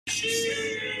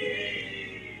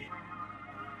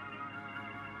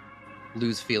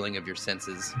lose feeling of your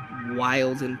senses.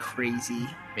 Wild and crazy.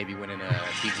 Maybe winning a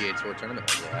PGA Tour tournament.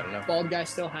 Yeah, I don't know. Bald guy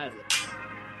still has it.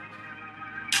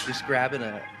 Just grabbing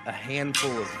a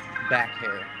handful of back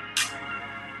hair.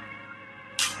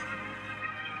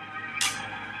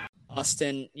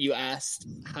 Austin, you asked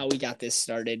how we got this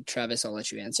started. Travis, I'll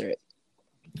let you answer it.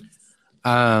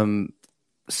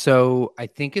 So I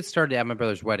think it started at my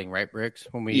brother's wedding, right, Bricks?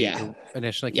 When we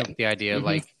initially came up with the idea,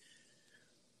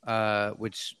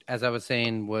 which, as I was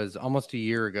saying, was almost a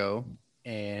year ago.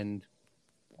 And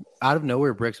out of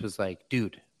nowhere, Bricks was like,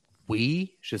 dude,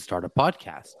 we should start a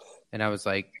podcast. And I was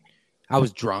like, I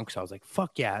was drunk. So I was like,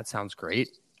 fuck yeah, that sounds great.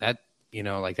 That,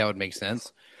 that would make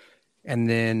sense. And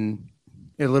then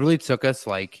it literally took us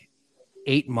like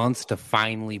 8 months to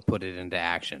finally put it into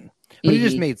action. But it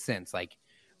just made sense. Like,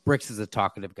 Bricks is a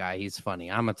talkative guy. He's funny.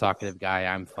 I'm a talkative guy.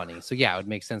 I'm funny. So, yeah, it would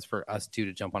make sense for us two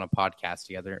to jump on a podcast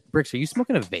together. Bricks, are you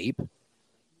smoking a vape?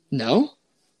 No.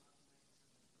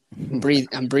 I'm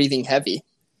breathing heavy.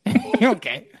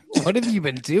 Okay. What have you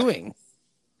been doing?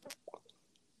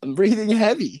 I'm breathing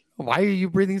heavy. Why are you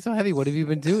breathing so heavy? What have you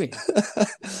been doing?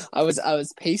 I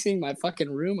was pacing my fucking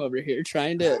room over here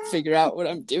trying to figure out what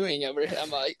I'm doing over here.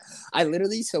 I'm like,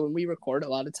 so when we record a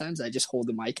lot of times, I just hold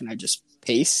the mic and I just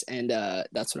pace, and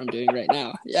that's what I'm doing right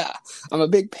now. Yeah, I'm a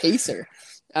big pacer.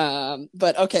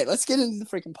 But okay, let's get into the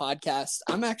freaking podcast.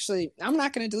 I'm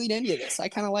not going to delete any of this. I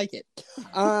kind of like it.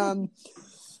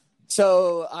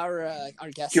 So our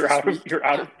guest. You're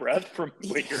out of breath from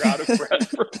walking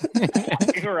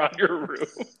around your room.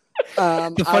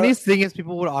 The funniest thing is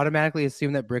people would automatically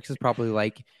assume that Bricks is probably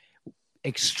like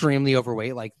extremely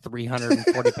overweight, like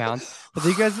 340 pounds. But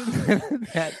you guys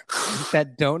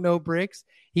that don't know Bricks,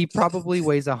 he probably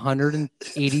weighs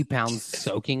 180 pounds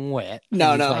soaking wet.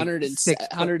 No,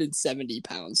 170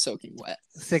 pounds soaking wet.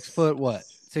 6 foot what?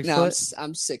 6 foot?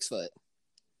 I'm 6 foot.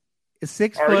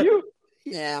 6 foot? Are you?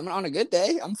 Yeah, I'm on a good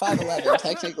day. I'm 5'11",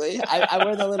 technically. I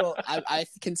wear the little. I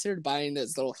considered buying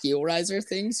those little heel riser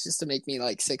things just to make me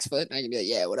like 6 foot, and I can be like,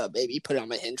 "Yeah, what up, baby?" Put it on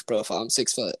my Hinge profile. I'm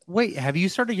 6 foot. Wait, have you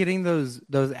started getting those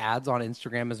ads on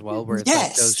Instagram as well? Where it's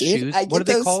like those dude, shoes. What are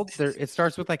they called? It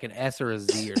starts with like an S or a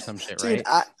Z or some shit, dude,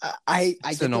 right? I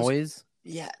get noise.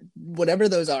 Yeah, whatever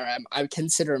those are, I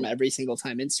consider them every single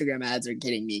time. Instagram ads are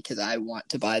getting me because I want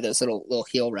to buy those little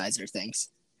heel riser things.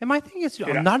 And my thing is,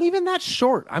 I'm not even that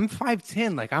short. I'm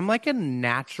 5'10". Like, I'm like a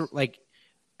natural, like,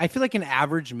 I feel like an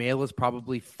average male is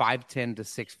probably 5'10" to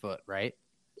 6 foot, right?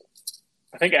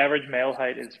 I think average male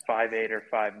height is 5'8" or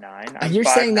 5'9". You're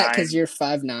saying that because you're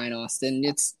 5'9",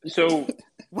 Austin. So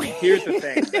here's the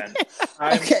thing, then.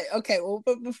 Okay. Well,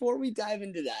 but before we dive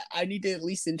into that, I need to at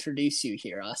least introduce you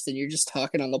here, Austin. You're just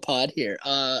talking on the pod here.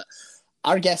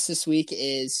 Our guest this week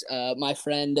is my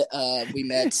friend. We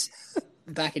met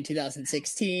back in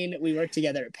 2016. We worked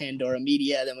together at Pandora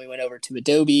Media. Then we went over to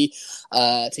Adobe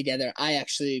together. I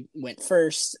actually went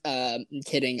first. I'm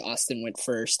kidding. Austin went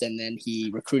first, and then he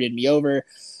recruited me over.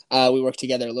 We worked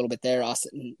together a little bit there.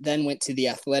 Austin then went to The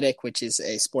Athletic, which is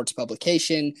a sports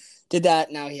publication. Did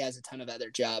that. Now he has a ton of other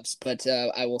jobs. But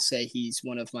I will say he's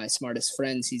one of my smartest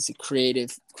friends. He's a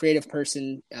creative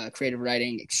person, creative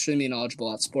writing, extremely knowledgeable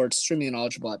about sports, extremely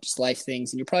knowledgeable about just life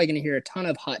things. And you're probably going to hear a ton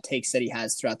of hot takes that he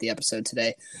has throughout the episode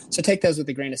today. So take those with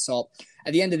a grain of salt.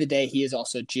 At the end of the day, he is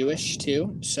also Jewish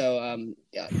too. So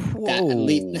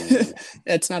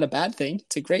that's not a bad thing.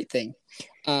 It's a great thing.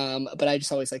 But I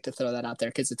just always like to throw that out there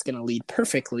because it's going to lead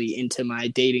perfectly into my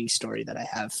dating story that I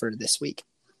have for this week.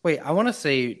 Wait, I want to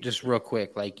say just real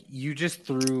quick, like you just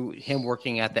threw him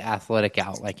working at The Athletic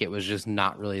out like it was just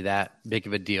not really that big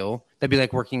of a deal. That'd be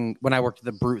like working when I worked at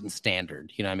the Bruton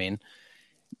Standard. You know what I mean?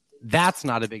 That's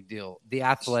not a big deal. The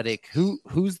Athletic,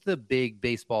 who's the big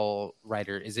baseball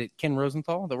writer? Is it Ken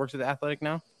Rosenthal that works at The Athletic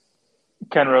now?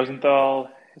 Ken Rosenthal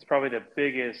is probably the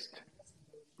biggest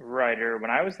writer.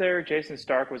 When I was there, Jason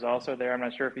Stark was also there. I'm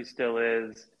not sure if he still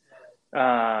is.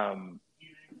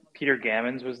 Peter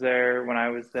Gammons was there when I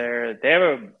was there. They have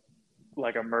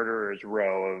a murderer's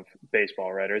row of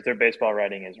baseball writers. Their baseball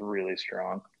writing is really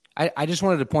strong. I just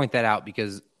wanted to point that out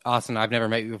because, Austin, I've never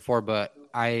met you before, but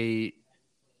I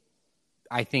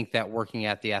think that working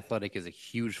at The Athletic is a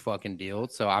huge fucking deal.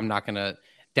 So I'm not going to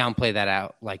downplay that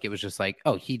out like it was just like,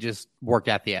 oh, he just worked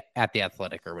at the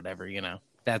Athletic or whatever, you know.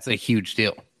 That's a huge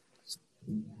deal.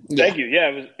 Thank you.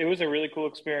 Yeah, it was a really cool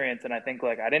experience, and I think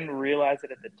I didn't realize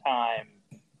it at the time.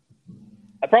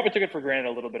 I probably took it for granted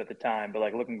a little bit at the time,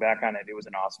 but looking back on it, it was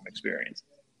an awesome experience.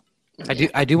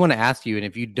 I do want to ask you, and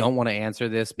if you don't want to answer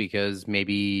this because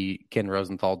maybe Ken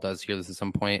Rosenthal does hear this at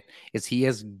some point, is he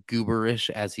as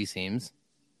gooberish as he seems?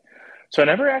 So I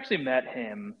never actually met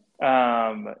him.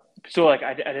 So like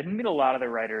I didn't meet a lot of the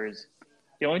writers.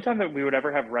 The only time that we would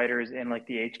ever have writers in like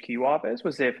the HQ office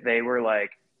was if they were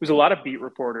like, it was a lot of beat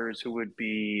reporters who would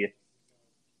be,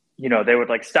 they would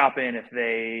like stop in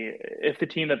if the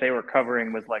team that they were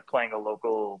covering was like playing a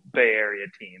local Bay Area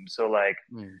team. So like,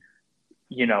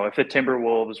 if the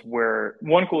Timberwolves were,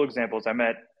 one cool example is I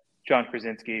met John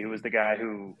Krasinski, who was the guy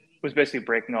who was basically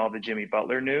breaking all the Jimmy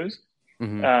Butler news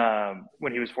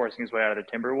when he was forcing his way out of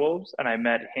the Timberwolves. And I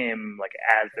met him like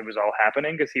as it was all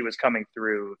happening because he was coming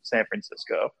through San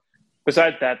Francisco.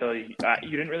 Besides that, though, you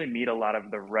didn't really meet a lot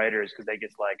of the writers because they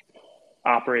just like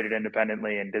operated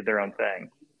independently and did their own thing.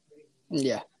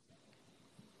 Yeah.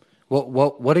 Well,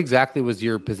 what exactly was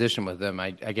your position with them?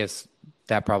 I guess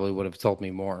that probably would have told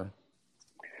me more.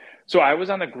 So I was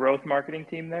on the growth marketing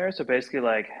team there. So basically,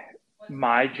 like,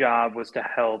 my job was to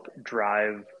help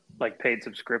drive like paid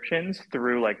subscriptions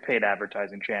through like paid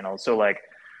advertising channels. So like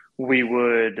we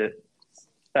would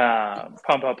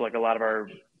pump up like a lot of our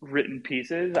written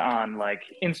pieces on like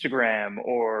Instagram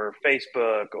or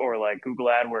Facebook or like Google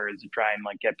AdWords to try and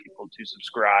like get people to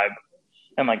subscribe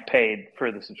and like paid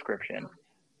for the subscription,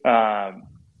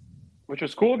 which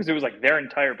was cool because it was like their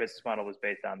entire business model was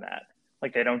based on that.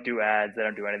 Like they don't do ads, they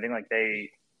don't do anything. Like they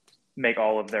make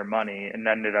all of their money and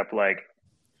ended up like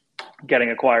getting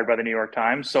acquired by the New York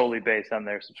Times solely based on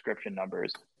their subscription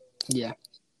numbers. Yeah.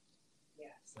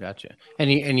 Gotcha.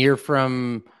 And you're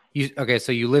from okay,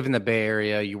 so you live in the Bay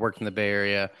Area, you work in the Bay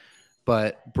Area,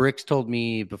 but Bricks told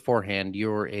me beforehand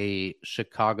you're a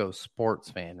Chicago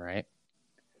sports fan, right?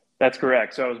 That's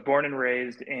correct. So I was born and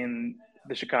raised in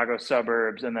the Chicago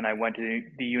suburbs, and then I went to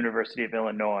the University of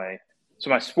Illinois. So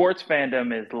my sports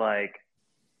fandom is like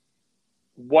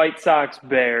White Sox,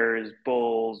 Bears,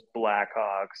 Bulls,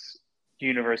 Blackhawks,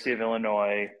 University of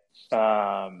Illinois,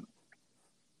 and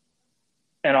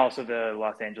also the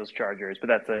Los Angeles Chargers.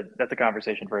 But that's a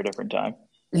conversation for a different time.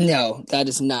 No, that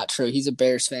is not true. He's a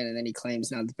Bears fan, and then he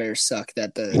claims now the Bears suck.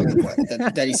 That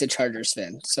he's a Chargers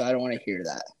fan. So I don't want to hear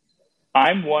that.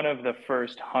 I'm one of the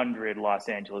first 100 Los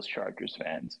Angeles Chargers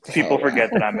fans. People forget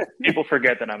that I'm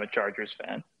a Chargers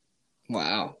fan.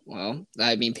 Wow. Well,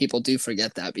 I mean, people do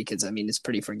forget that because I mean it's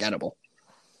pretty forgettable.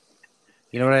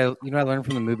 You know what I learned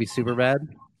from the movie Superbad?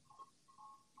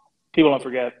 People don't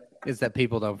forget. Is that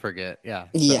people don't forget? Yeah.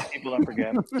 Yeah. People don't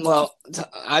forget. Well,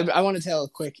 I want to tell a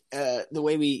quick. The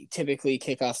way we typically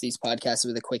kick off these podcasts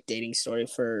with a quick dating story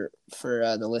for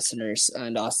the listeners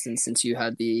and Austin, since you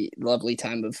had the lovely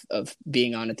time of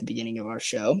being on at the beginning of our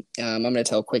show. I'm going to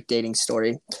tell a quick dating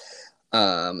story.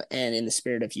 And in the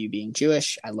spirit of you being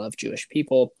Jewish, I love Jewish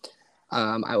people.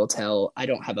 I will tell. I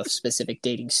don't have a specific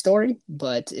dating story,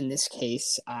 but in this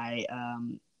case, I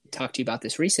talked to you about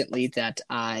this recently that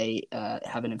I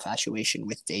have an infatuation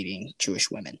with dating Jewish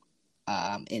women.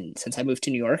 And since I moved to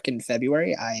New York in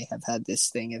February, I have had this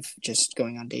thing of just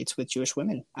going on dates with Jewish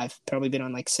women. I've probably been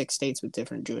on like 6 dates with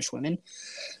different Jewish women.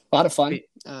 A lot of fun.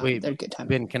 Wait, they're a good time.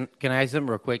 Ben, can I ask something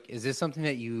real quick? Is this something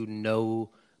that you know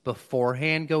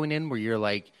beforehand going in, where you're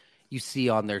like, you see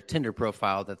on their Tinder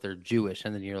profile that they're Jewish,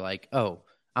 and then you're like, oh,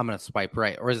 I'm going to swipe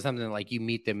right? Or is it something like you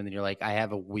meet them and then you're like, I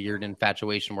have a weird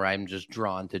infatuation where I'm just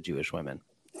drawn to Jewish women?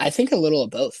 I think a little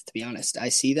of both, to be honest. I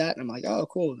see that and I'm like, oh,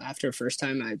 cool. After first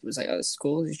time, I was like, oh, this is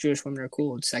cool. These Jewish women are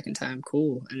cool. Second time,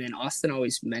 cool. And then Austin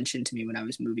always mentioned to me when I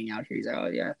was moving out here, he's like, oh,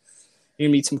 yeah, you're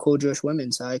going to meet some cool Jewish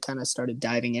women. So I kind of started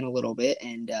diving in a little bit.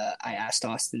 And I asked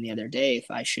Austin the other day if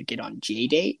I should get on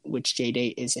JDate, which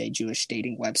JDate is a Jewish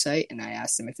dating website. And I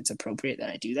asked him if it's appropriate that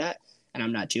I do that. And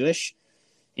I'm not Jewish.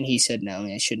 And he said, no,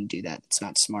 I shouldn't do that. It's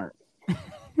not smart.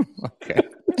 Okay.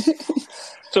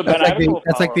 So Ben,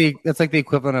 that's like the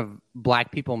equivalent of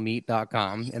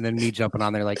blackpeoplemeet.com, and then me jumping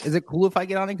on there like, is it cool if I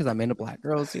get on it because I'm into black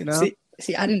girls, you know?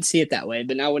 See, I didn't see it that way,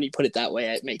 but now when you put it that way,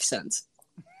 it makes sense.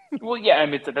 Well, yeah, I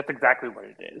mean, that's exactly what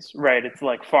it is, right? It's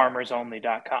like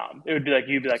farmersonly.com. It would be like,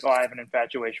 you'd be like, oh, I have an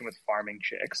infatuation with farming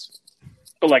chicks.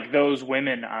 But like those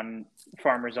women on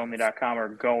farmersonly.com are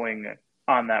going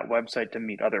on that website to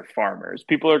meet other farmers.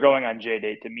 People are going on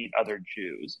JDate to meet other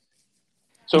Jews.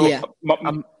 So yeah.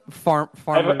 I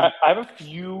have a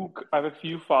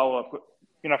few follow up.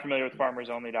 You're not familiar with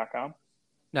farmersonly.com?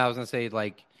 No, I was gonna say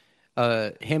like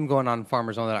him going on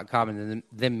farmersonly.com and then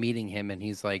them meeting him, and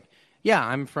he's like, yeah,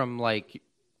 I'm from like,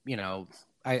 you know,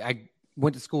 I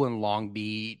went to school in Long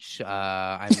Beach.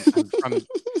 I'm from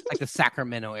like the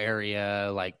Sacramento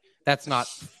area. Like that's not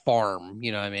farm,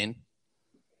 you know what I mean?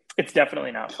 It's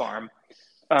definitely not farm.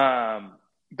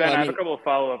 Ben, I have a couple of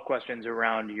follow-up questions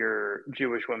around your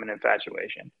Jewish women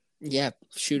infatuation. Yeah,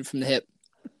 shoot from the hip.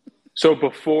 So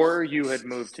before you had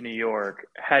moved to New York,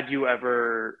 had you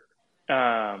ever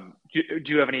Do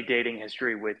you have any dating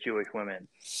history with Jewish women?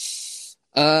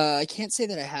 I can't say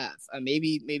that I have.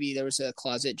 Maybe there was a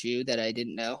closet Jew that I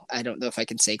didn't know. I don't know if I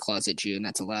can say closet Jew, and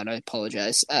that's allowed. I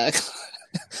apologize.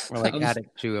 Or like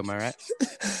addict Jew, am I right?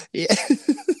 Yeah.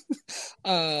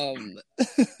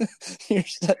 You're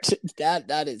such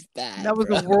that is bad. That was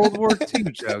bro. a World War II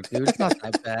joke, dude. It's not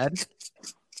that bad.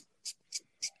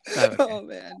 Okay. Oh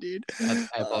man, dude. I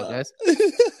apologize.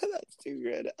 That's too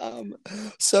good.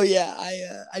 So yeah,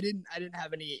 I didn't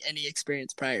have any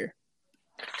experience prior.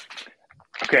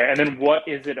 Okay, and then what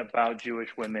is it about Jewish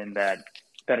women that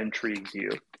intrigues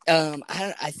you?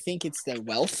 I think it's their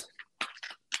wealth.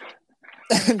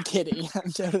 I'm kidding.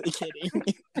 I'm totally kidding.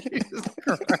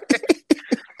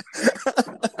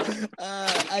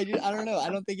 I don't know. I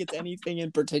don't think it's anything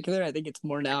in particular. I think it's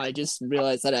more now. I just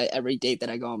realized that every date that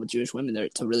I go on with Jewish women,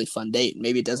 it's a really fun date.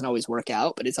 Maybe it doesn't always work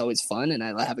out, but it's always fun, and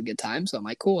I have a good time. So I'm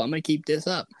like, cool. I'm gonna keep this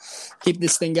up, keep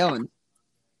this thing going.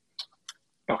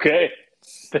 Okay.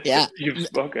 Yeah, you've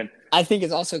spoken. I think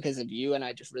it's also because of you, and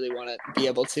I just really want to be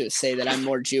able to say that I'm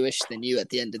more Jewish than you at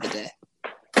the end of the day.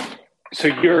 So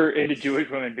you're into Jewish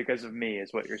women because of me,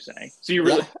 is what you're saying. So you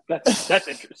really that's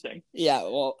interesting. Yeah.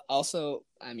 Well, also,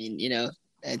 I mean,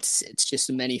 it's just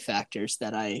many factors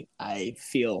that I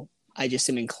feel I just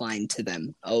am inclined to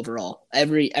them overall.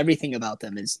 Everything about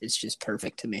them is just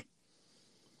perfect to me.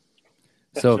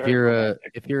 So if you're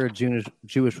a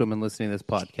Jewish woman listening to this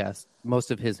podcast,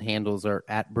 most of his handles are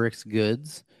at Bricks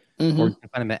Goods, or you can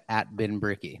find him at Ben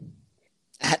Bricky.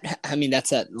 I mean,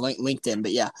 that's at LinkedIn,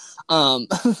 but yeah.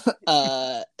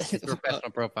 His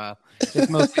professional profile.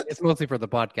 It's mostly for the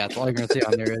podcast. All you're going to see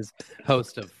on there is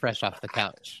host of Fresh Off the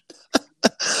Couch.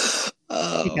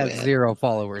 He has 0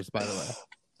 followers, by the way.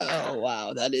 Oh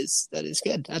wow, that is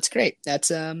good. That's great. That's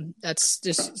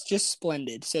just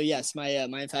splendid. So yes, my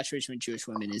my infatuation with Jewish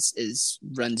women is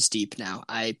runs deep now.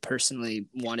 I personally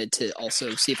wanted to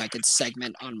also see if I could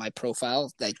segment on my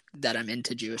profile that I'm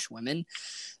into Jewish women,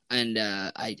 and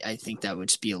I think that would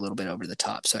just be a little bit over the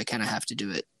top. So I kind of have to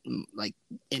do it like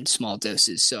in small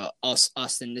doses. So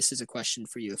Austin, this is a question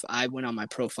for you. If I went on my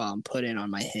profile and put in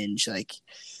on my Hinge, like,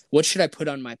 what should I put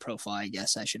on my profile? I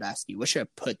guess I should ask you. What should I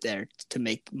put there to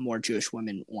make more Jewish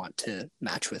women want to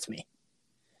match with me?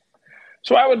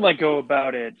 So I would go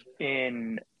about it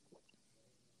in.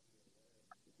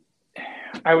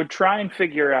 I would try and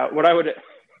figure out what I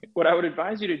would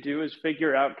advise you to do is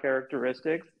figure out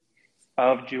characteristics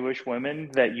of Jewish women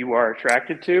that you are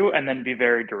attracted to, and then be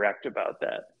very direct about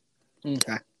that.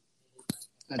 Okay,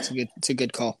 it's a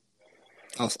good call.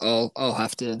 I'll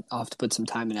have to put some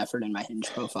time and effort in my Hinge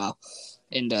profile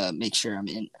and make sure I'm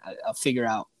in. I'll figure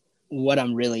out what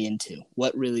I'm really into,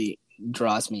 what really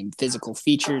draws me, physical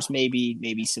features,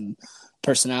 maybe some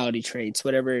personality traits,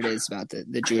 whatever it is about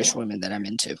the Jewish women that I'm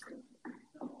into.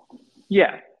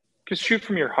 Yeah, just shoot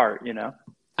from your heart,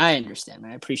 I understand,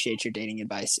 man. I appreciate your dating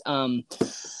advice.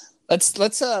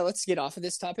 Let's get off of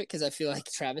this topic because I feel like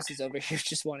Travis is over here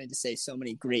just wanting to say so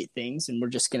many great things, and we're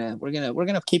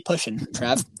gonna keep pushing,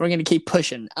 Trav. We're gonna keep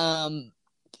pushing.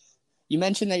 You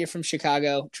mentioned that you're from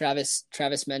Chicago. Travis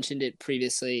mentioned it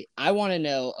previously. I want to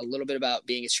know a little bit about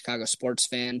being a Chicago sports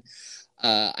fan.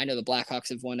 I know the Blackhawks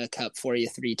have won a cup for you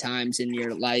 3 times in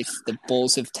your life. The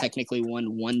Bulls have technically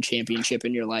won 1 championship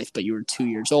in your life, but you were 2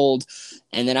 years old.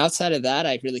 And then outside of that,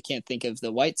 I really can't think of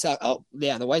the White Sox. Oh,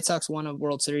 yeah, the White Sox won a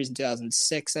World Series in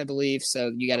 2006, I believe.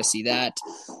 So you got to see that.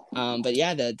 But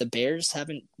yeah, the Bears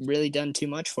haven't really done too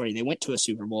much for you. They went to a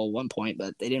Super Bowl at one point,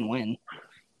 but they didn't win.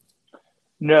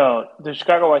 No, the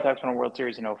Chicago White Sox won a World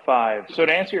Series in 2005. So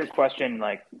to answer your question,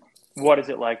 what is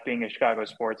it like being a Chicago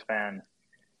sports fan?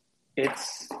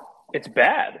 It's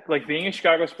bad. Being a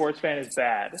Chicago sports fan is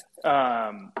bad.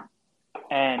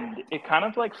 And it kind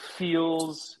of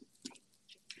feels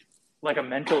like a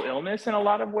mental illness in a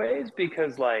lot of ways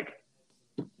because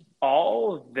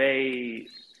all they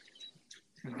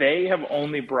have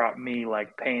only brought me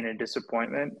pain and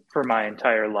disappointment for my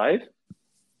entire life.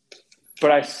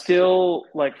 But I still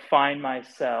find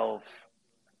myself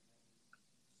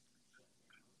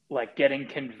getting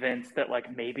convinced that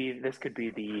maybe this could be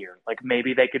the year.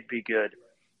 Maybe they could be good.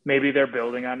 Maybe they're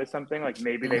building onto something.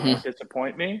 Maybe they won't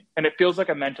disappoint me. And it feels like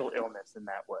a mental illness in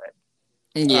that way.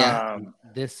 Yeah.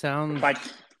 This sounds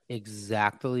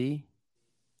exactly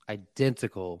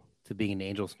identical to being an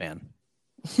Angels fan.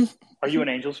 Are you an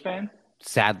Angels fan?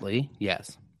 Sadly,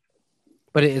 yes.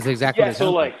 But it is exactly what it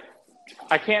sounds like.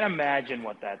 I can't imagine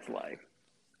what that's like.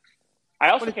 I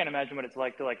also can't imagine what it's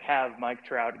like to have Mike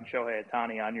Trout and Shohei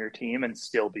Ohtani on your team and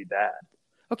still be bad.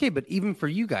 Okay, but even for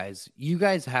you guys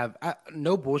have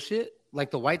no bullshit.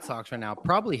 like the White Sox right now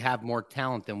probably have more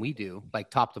talent than we do, like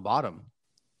top to bottom.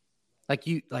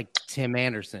 Like Tim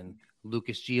Anderson,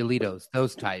 Lucas Giolito's,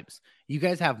 those types. You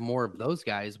guys have more of those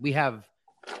guys. We have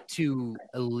two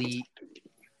elite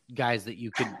guys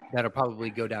that'll probably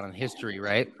go down in history,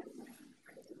 right?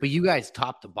 But you guys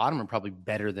top to bottom are probably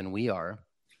better than we are.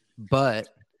 But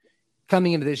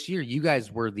coming into this year, you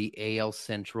guys were the AL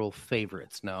Central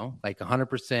favorites, no? Like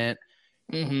 100%.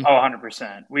 Mm-hmm. Oh,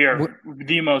 100%. We are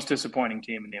the most disappointing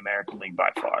team in the American League by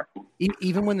far.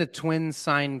 Even when the Twins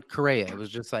signed Correa, it was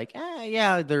just like,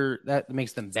 yeah, that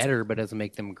makes them better, but doesn't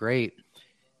make them great.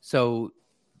 So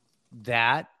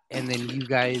that, and then you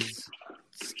guys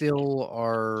still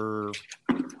are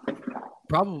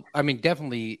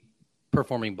definitely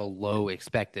performing below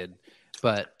expected,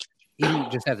 but even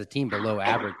just as a team below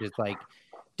average, it's like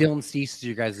Dylan Cease is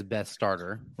your guys' best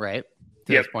starter, right?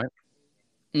 To this point.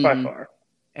 By far.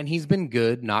 And he's been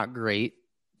good, not great.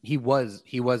 He was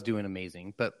doing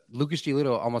amazing, but Lucas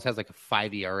Giolito almost has like a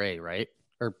 5 ERA, right?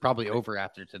 Or probably over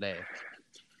after today.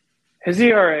 His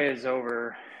ERA is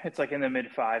over. It's like in the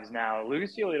mid fives now.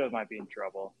 Lucas Giolito might be in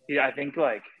trouble. I think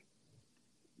like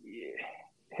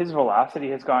his velocity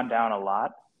has gone down a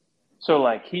lot. So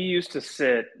like he used to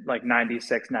sit like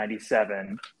 96,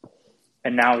 97,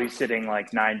 and now he's sitting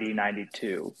like 90,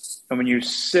 92. And when you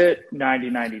sit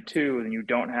 90, 92, then you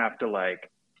don't have to like,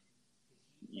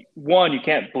 one, you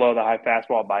can't blow the high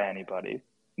fastball by anybody and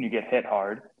you get hit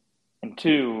hard. And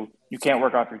two, you can't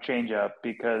work off your changeup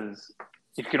because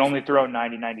if you can only throw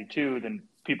 90, 92, then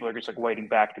people are just like waiting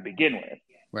back to begin with.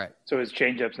 Right. So his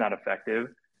changeup's not effective.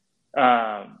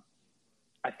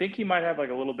 I think he might have like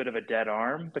a little bit of a dead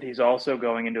arm, but he's also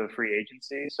going into a free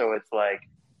agency. So it's like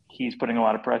he's putting a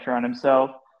lot of pressure on himself.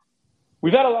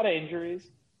 We've had a lot of injuries.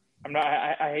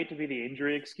 I hate to be the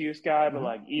injury excuse guy, but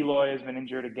like Eloy has been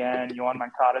injured again. Yohan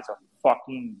Moncada's a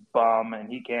fucking bum, and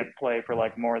he can't play for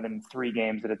like more than 3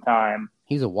 games at a time.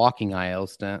 He's a walking IL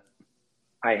stat.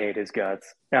 I hate his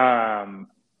guts.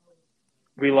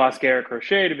 We lost Garrett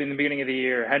Crochet to be in the beginning of the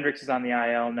year. Hendricks is on the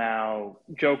IL now.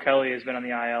 Joe Kelly has been on the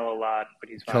IL a lot, but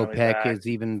he's finally back. Kopech has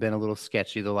even been a little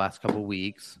sketchy the last couple of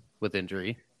weeks with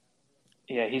injury.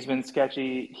 Yeah, he's been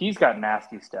sketchy. He's got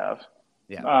nasty stuff.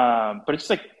 Yeah. But it's just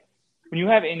like when you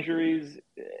have injuries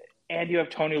and you have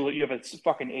a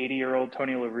fucking 80-year-old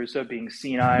Tony La Russa being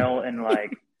senile and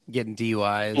like getting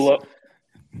DUIs.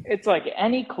 It's like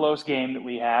any close game that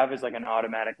we have is like an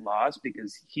automatic loss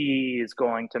because he is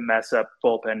going to mess up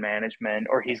bullpen management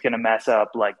or he's going to mess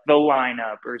up like the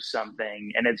lineup or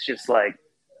something. And it's just like,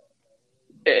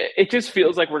 it just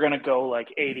feels like we're going to go like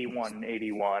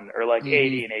 81-81 or like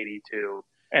 80-82,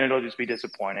 and it'll just be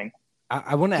disappointing.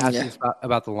 I want to ask you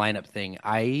about the lineup thing.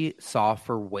 I saw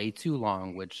for way too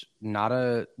long, which not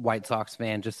a White Sox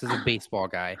fan, just as a baseball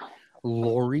guy,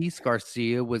 Loris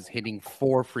Garcia was hitting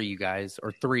 4 for you guys,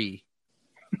 or 3,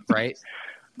 right?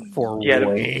 For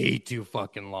way too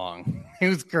fucking long. It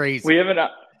was crazy. We have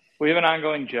an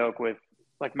ongoing joke with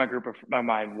like my group of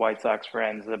my White Sox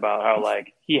friends about how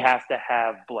like he has to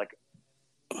have like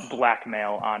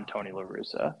blackmail on Tony La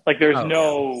Russa. Like there's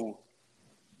no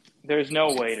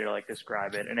way to like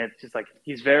describe it, and it's just like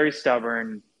he's very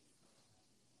stubborn.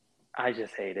 I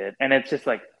just hate it, and it's just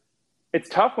like. It's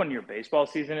tough when your baseball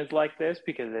season is like this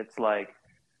because it's like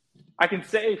I can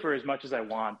say for as much as I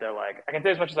want that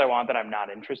I'm not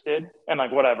interested and like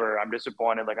whatever, I'm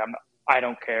disappointed, like I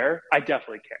don't care. I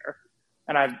definitely care.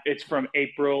 And it's from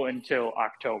April until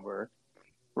October,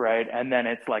 right? And then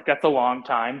it's like that's a long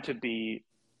time to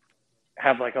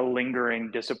have like a lingering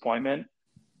disappointment.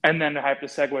 And then I have to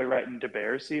segue right into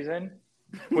Bears season,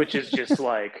 which is just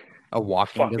like a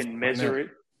walking fucking misery.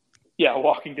 Yeah,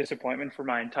 walking disappointment for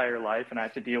my entire life, and I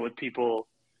have to deal with people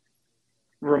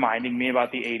reminding me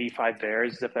about the 85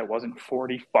 Bears as if that wasn't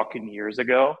 40 fucking years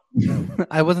ago.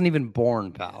 I wasn't even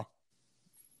born, pal.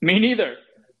 Me neither.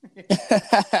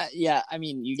 Yeah, I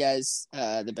mean, you guys,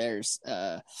 the Bears,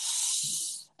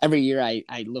 every year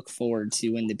I look forward to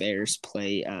when the Bears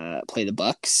play the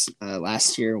Bucks.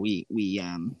 Last year we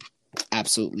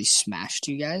absolutely smashed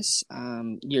you guys.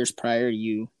 Years prior,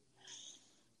 you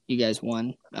guys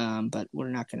won, but we're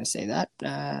not going to say that.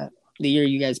 The year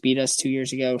you guys beat us 2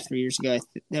 years ago, 3 years ago,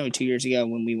 2 years ago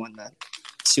when we won the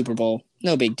Super Bowl,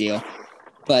 no big deal.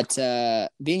 But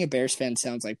being a Bears fan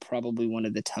sounds like probably one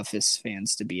of the toughest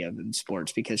fans to be of in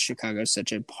sports because Chicago's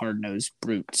such a hard-nosed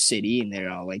brute city,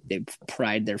 and they've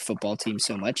pride their football team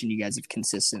so much, and you guys have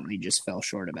consistently just fell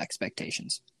short of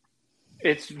expectations.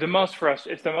 It's the most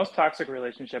toxic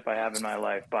relationship I have in my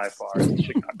life by far is the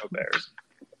Chicago Bears.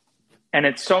 And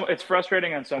it's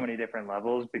frustrating on so many different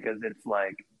levels because it's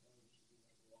like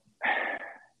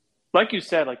like you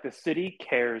said, like the city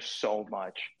cares so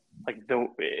much. Like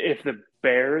if the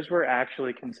Bears were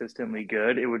actually consistently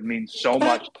good, it would mean so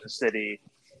much to the city.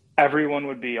 Everyone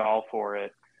would be all for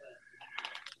it.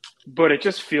 But it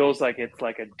just feels like it's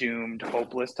like a doomed,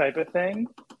 hopeless type of thing.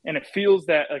 And it feels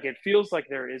like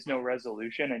there is no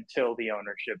resolution until the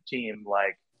ownership team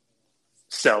like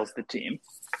sells the team.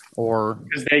 Or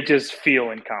because they just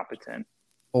feel incompetent.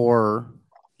 Or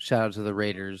shout out to the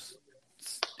Raiders.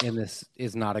 And this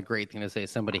is not a great thing to say.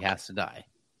 Somebody has to die.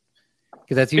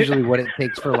 Because that's usually what it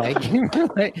takes for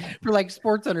like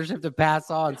sports ownership to pass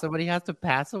on. Somebody has to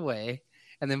pass away,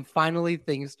 and then finally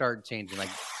things start changing. Like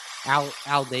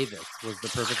Al Davis was the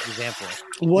perfect example.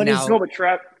 But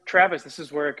Travis, this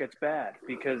is where it gets bad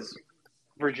because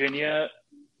Virginia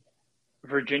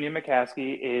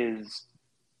McCaskey is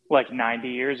like 90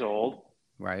 years old.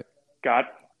 Right. God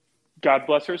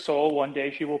bless her soul. One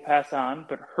day she will pass on,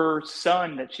 but her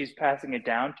son that she's passing it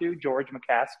down to, George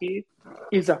McCaskey,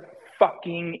 is a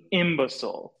fucking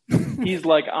imbecile. He's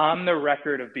like on the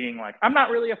record of being like, I'm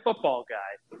not really a football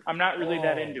guy. I'm not really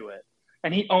that into it.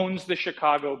 And he owns the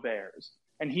Chicago Bears.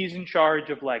 And he's in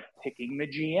charge of like picking the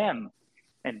GM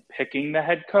and picking the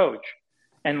head coach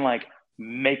and like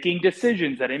making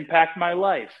decisions that impact my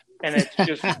life. And it's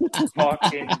just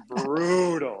fucking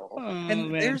brutal.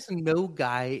 And there's no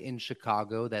guy in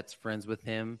Chicago that's friends with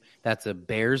him, that's a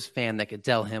Bears fan that could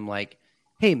tell him like,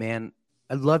 hey man,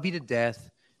 I love you to death.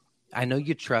 I know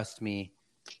you trust me.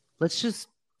 Let's just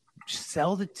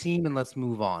sell the team and let's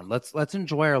move on. Let's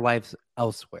enjoy our lives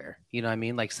elsewhere. You know what I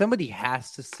mean? Like somebody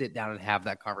has to sit down and have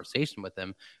that conversation with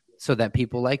them so that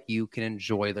people like you can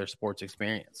enjoy their sports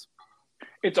experience.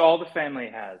 It's all the family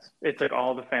has. It's like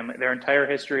all the family, their entire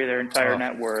history, their entire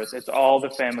net worth. It's all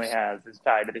the family has is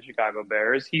tied to the Chicago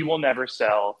Bears. He will never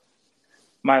sell.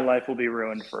 My life will be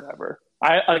ruined forever.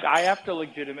 I have to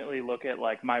legitimately look at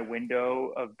like my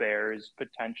window of Bears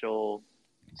potential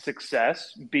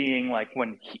success being like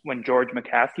when George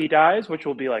McCaskey dies, which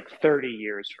will be like 30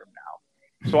 years from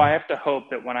now. So I have to hope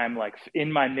that when I'm like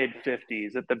in my mid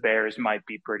 50s that the Bears might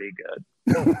be pretty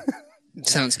good.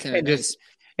 Sounds kind of nice.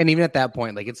 And even at that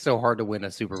point, like it's so hard to win a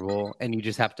Super Bowl, and you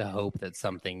just have to hope that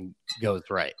something goes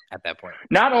right at that point.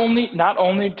 Not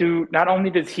only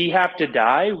does he have to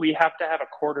die, we have to have a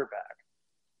quarterback.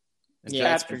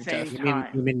 Yeah, at the same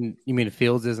time. You mean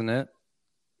Fields, isn't it?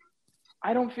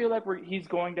 I don't feel like he's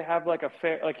going to have like a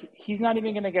fair, like he's not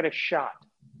even going to get a shot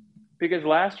because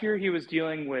last year he was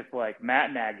dealing with like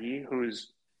Matt Nagy,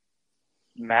 who's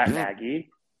Matt Nagy,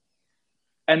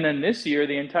 and then this year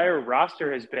the entire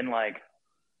roster has been like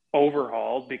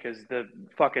overhauled because the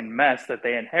fucking mess that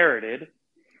they inherited.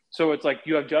 So it's like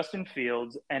you have Justin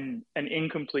Fields and an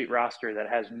incomplete roster that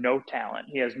has no talent.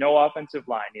 He has no offensive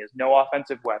line. He has no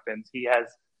offensive weapons. He has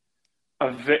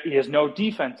no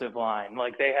defensive line.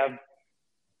 Like they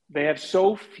have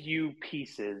so few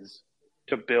pieces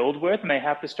to build with, and they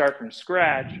have to start from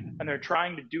scratch. And they're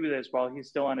trying to do this while he's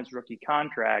still on his rookie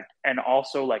contract and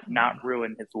also like not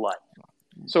ruin his life.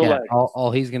 So yeah, like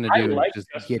all he's going to do like is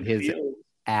just Justin get his Fields.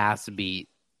 ass beat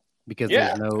because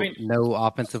there's no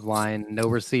offensive line, no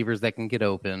receivers that can get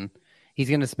open. He's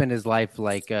going to spend his life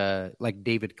like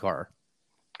David Carr.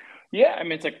 Yeah, I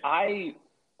mean, it's like I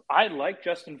like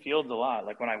Justin Fields a lot.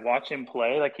 Like when I watch him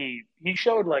play, like he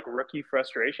showed like rookie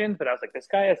frustrations, but I was like, this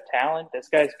guy has talent. This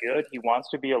guy's good. He wants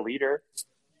to be a leader.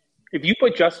 If you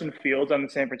put Justin Fields on the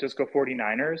San Francisco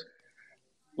 49ers,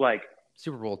 like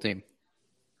Super Bowl team.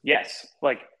 Yes,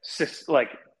 like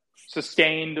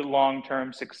sustained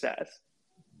long-term success.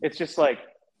 It's just like,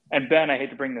 and Ben, I hate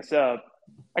to bring this up.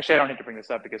 Actually, I don't hate to bring this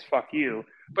up because fuck you.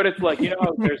 But it's like,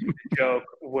 there's a joke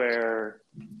where,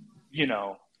 you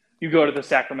go to the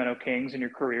Sacramento Kings and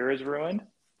your career is ruined.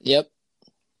 Yep.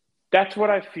 That's what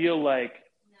I feel like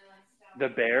the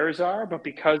Bears are, but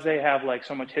because they have like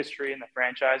so much history in the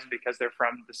franchise, because they're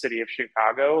from the city of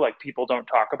Chicago, like people don't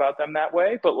talk about them that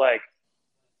way. But like,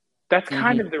 that's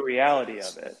kind of the reality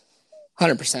of it.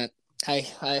 100%. I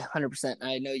 100%.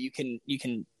 I know you can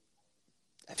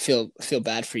feel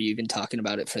bad for you. You've been talking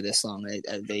about it for this long.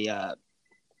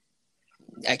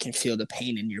 I can feel the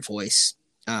pain in your voice.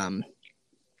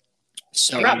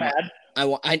 So I'm not mad.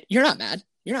 You're not mad.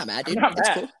 You're not mad, dude. I'm not That's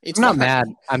mad. cool. I'm not mad.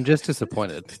 I'm just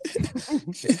disappointed.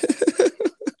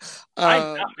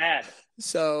 I'm not mad.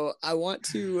 So I want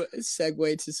to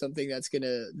segue to something that's going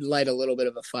to light a little bit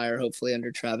of a fire, hopefully,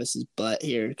 under Travis's butt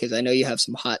here, because I know you have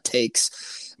some hot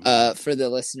takes for the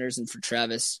listeners and for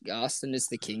Travis. Austin is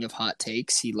the king of hot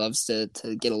takes. He loves to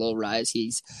get a little rise.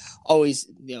 He's always,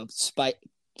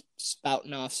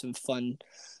 spouting off some fun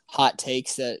hot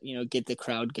takes that get the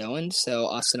crowd going. So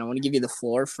Austin, I want to give you the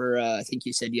floor for. I think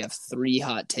you said you have 3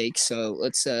 hot takes. So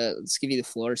let's give you the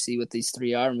floor, see what these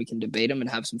 3 are, and we can debate them and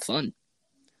have some fun.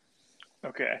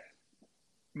 Okay.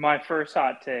 My first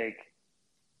hot take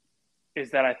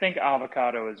is that I think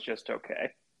avocado is just okay.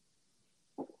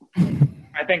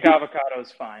 I think avocado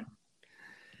is fine.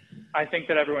 I think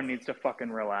that everyone needs to fucking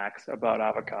relax about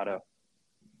avocado.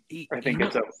 I think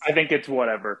it's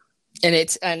whatever. And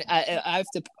I have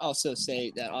to also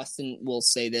say that Austin will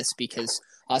say this because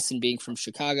Austin, being from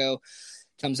Chicago,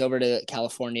 comes over to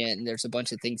California, and there's a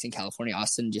bunch of things in California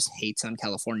Austin just hates on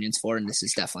Californians for, and this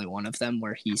is definitely one of them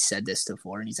where he said this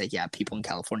before, and he's like, yeah, people in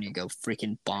California go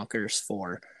freaking bonkers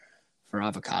for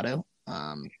avocado.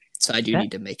 So I do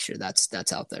need to make sure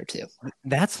that's out there too.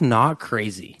 That's not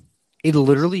crazy. It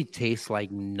literally tastes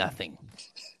like nothing.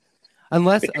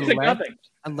 Unless you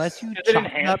chop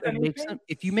it up and make some.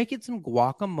 If you make it some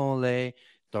guacamole,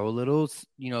 throw a little,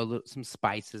 some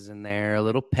spices in there, a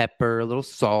little pepper, a little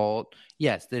salt.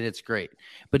 Yes, then it's great.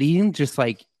 But eating just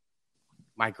like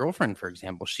my girlfriend, for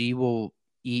example, she will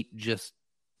eat just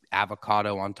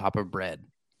avocado on top of bread.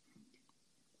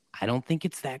 I don't think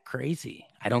it's that crazy.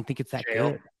 I don't think it's that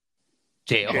good.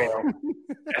 Jail.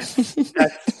 That's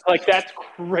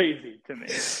crazy to me.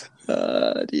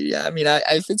 Dude, yeah, I mean,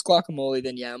 if it's guacamole,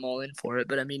 then yeah, I'm all in for it.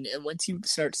 But I mean, once you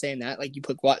start saying that, like you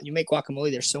make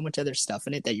guacamole, there's so much other stuff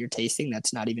in it that you're tasting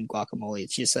that's not even guacamole.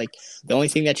 It's just like the only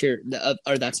thing that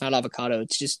or that's not avocado.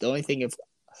 It's just the only thing of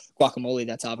guacamole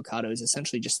that's avocado is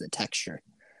essentially just the texture.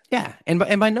 Yeah, and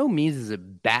by no means is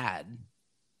it bad.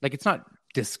 Like, it's not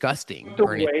disgusting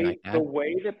or anything like that. The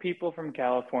way that people from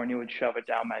California would shove it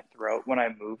down my throat when I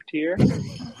moved here,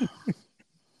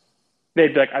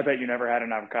 they'd be like, I bet you never had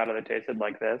an avocado that tasted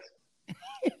like this.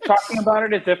 Talking about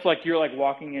it as if like you're like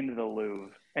walking into the Louvre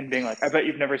and being like, I bet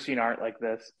you've never seen art like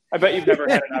this. I bet you've never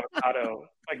had an avocado.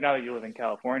 Like, now that you live in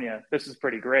California, this is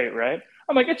pretty great, right?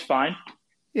 I'm like, it's fine.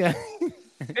 Yeah.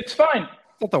 It's fine.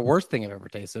 It's not the worst thing I've ever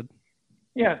tasted.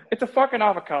 Yeah, it's a fucking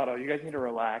avocado. You guys need to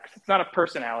relax. It's not a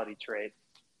personality trait.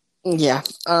 Yeah,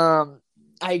 I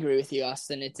agree with you,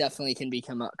 Austin. It definitely can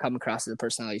come across as a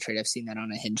personality trait. I've seen that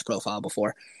on a Hinge profile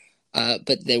before,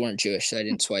 but they weren't Jewish, so I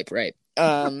didn't swipe right.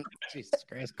 Jesus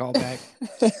Christ, call back.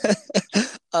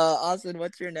 Austin,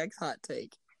 what's your next hot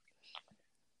take?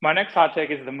 My next hot take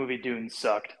is the movie Dune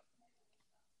sucked.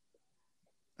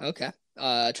 Okay.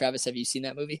 Travis, have you seen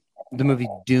that movie? The movie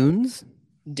Dunes?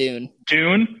 Dune.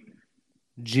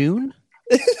 June?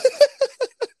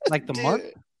 Like the mark?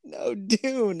 No,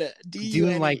 Dune.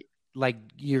 Dune, like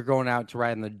you're going out to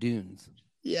ride in the dunes.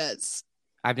 Yes.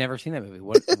 I've never seen that movie.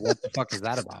 What the fuck is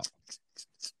that about?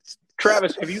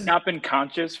 Travis, have you not been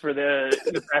conscious for the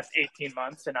past 18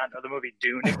 months and not know the movie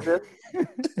Dune exists?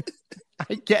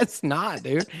 I guess not,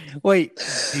 dude. Wait,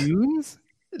 Dunes?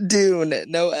 Dune,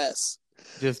 no S.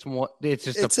 Just one. It's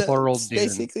a plural dune.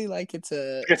 Basically, like it's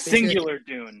a singular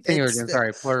dune. Singular dune.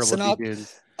 Sorry, plural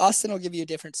dunes. Austin will give you a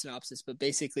different synopsis, but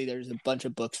basically, there's a bunch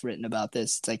of books written about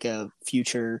this. It's like a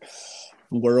future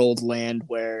world land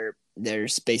where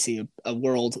there's basically a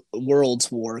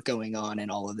world's war going on, and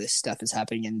all of this stuff is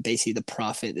happening. And basically, the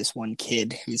prophet, this one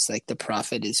kid who's like the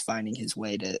prophet, is finding his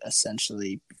way to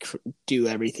essentially do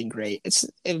everything great.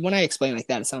 When I explain it like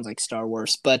that, it sounds like Star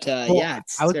Wars, but yeah,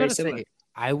 it's I was very going to similar. say,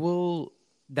 I will.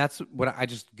 That's what I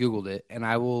just Googled it, and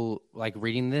I will, like,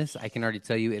 reading this, I can already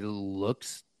tell you it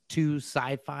looks too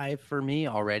sci-fi for me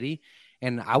already.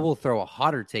 And I will throw a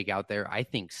hotter take out there. I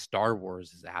think Star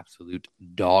Wars is absolute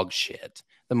dog shit.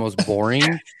 The most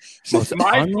boring, most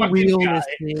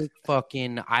unrealistic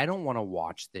fucking. I don't want to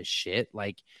watch this shit.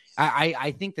 Like,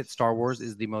 I think that Star Wars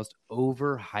is the most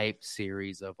overhyped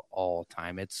series of all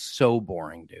time. It's so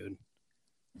boring, dude.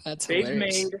 That's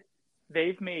hilarious.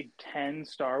 They've made 10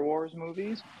 Star Wars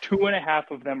movies.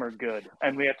 2.5 of them are good,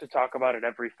 and we have to talk about it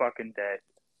every fucking day.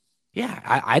 Yeah,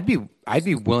 I'd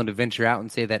be willing to venture out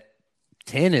and say that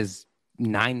 10 is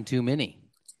 9 too many.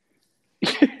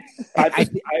 I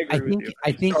agree with you.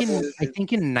 I think in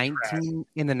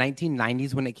the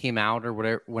 1990s when it came out,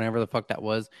 or whenever the fuck that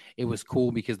was, it was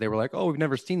cool because they were like, oh, we've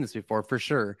never seen this before, for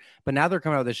sure. But now they're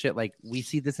coming out with this shit like we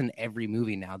see this in every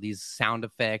movie now. These sound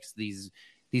effects, these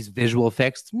visual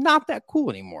effects, not that cool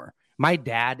anymore. My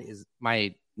dad is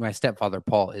my stepfather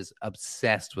Paul is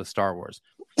obsessed with Star Wars.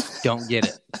 Don't get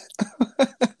it.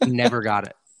 Never got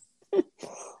it.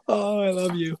 Oh, I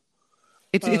love you.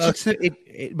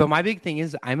 But my big thing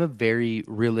is I'm a very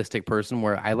realistic person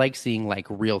where I like seeing like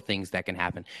real things that can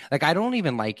happen. Like I don't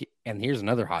even like, and here's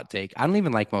another hot take, I don't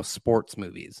even like most sports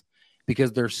movies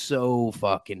because they're so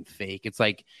fucking fake. It's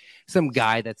like some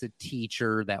guy that's a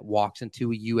teacher that walks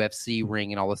into a UFC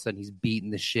ring and all of a sudden he's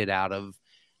beating the shit out of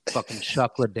fucking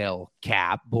Chuck Liddell.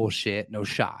 Cap bullshit, no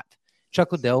shot.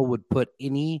 Chuck Liddell would put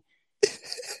any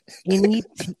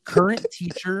current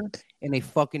teacher in a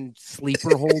fucking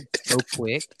sleeper hold so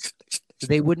quick that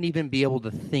they wouldn't even be able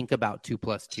to think about 2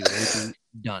 + 2. They would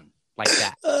be done like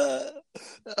that.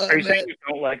 Are you saying you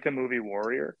don't like the movie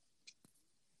Warrior?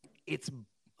 It's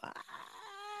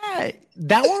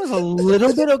that one was a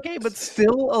little bit okay, but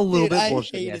still a little bit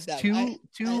bullshit. Yes, too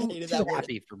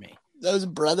happy for me. Those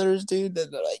brothers, dude, they're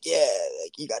like, yeah,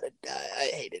 like you gotta die.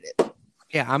 I hated it.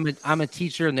 Yeah, I'm a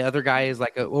teacher, and the other guy is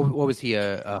like what was he,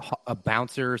 a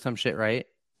bouncer or some shit, right?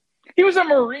 He was a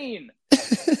Marine.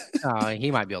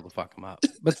 He might be able to fuck him up,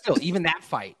 but still, even that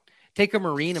fight, take a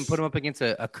Marine and put him up against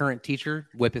a current teacher,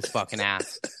 whip his fucking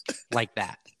ass like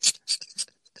that.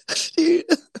 Dude,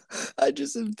 I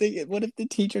just am thinking, what if the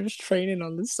teacher's training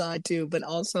on the side too? But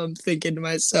also, I'm thinking to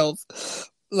myself,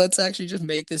 let's actually just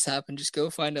make this happen. Just go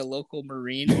find a local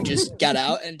Marine who just got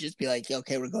out and just be like,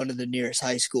 okay, we're going to the nearest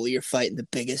high school. You're fighting the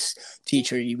biggest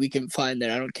teacher we can find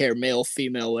there. I don't care, male,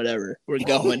 female, whatever. We're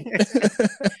going.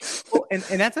 Well, and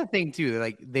that's the thing too.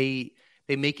 Like they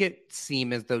make it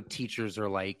seem as though teachers are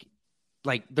like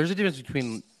there's a difference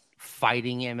between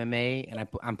fighting MMA, and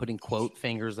I'm putting quote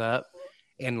fingers up,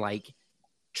 and like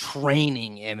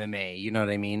training MMA. You know what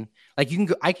I mean? Like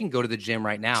I can go to the gym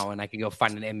right now and I can go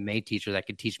find an MMA teacher that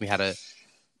could teach me how to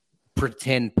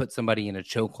pretend put somebody in a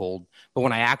chokehold. But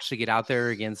when I actually get out there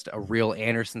against a real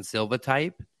Anderson Silva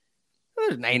type,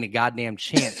 there ain't a goddamn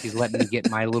chance he's letting me get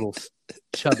my little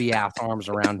chubby ass arms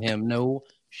around him. No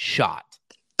shot.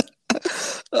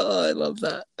 Oh, I love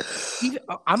that.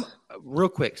 I'm real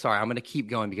quick. Sorry, I'm going to keep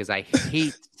going because I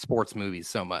hate sports movies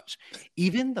so much.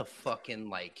 Even the fucking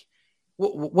like,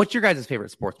 what's your guys'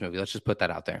 favorite sports movie? Let's just put that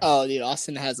out there. Oh, dude,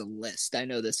 Austin has a list. I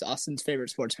know this. Austin's favorite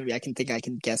sports movie. I can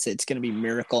guess it. It's going to be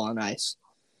Miracle on Ice.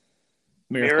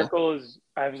 Miracle is.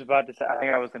 I was about to say. I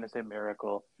think I was going to say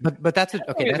Miracle. But that's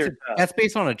that's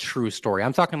based on a true story.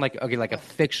 I'm talking like a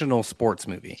fictional sports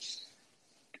movie,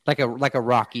 like a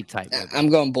Rocky type movie. I'm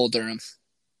going Bull Durham.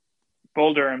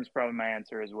 Bull Durham's probably my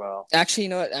answer as well. Actually, you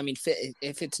know what? I mean,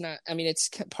 if it's not, I mean, it's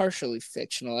partially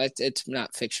fictional. It's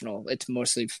not fictional. It's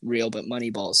mostly real. But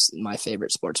Moneyball's my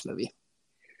favorite sports movie.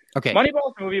 Okay,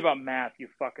 Moneyball's a movie about math. You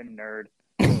fucking nerd.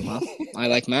 Well, I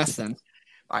like math then.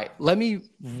 All right, let me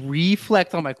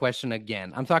reflect on my question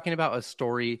again. I'm talking about a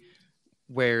story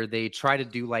where they try to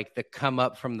do like the come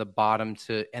up from the bottom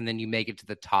and then you make it to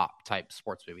the top type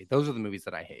sports movie. Those are the movies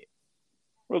that I hate.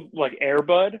 Like Air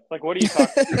Bud? Like, what are you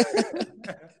talking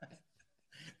about?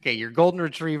 Okay, your golden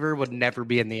retriever would never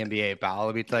be in the NBA, pal.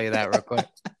 Let me tell you that real quick.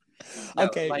 No,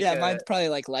 okay, mine's probably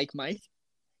like Mike.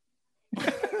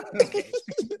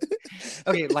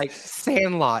 Okay, like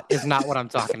Sandlot is not what I'm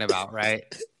talking about, right?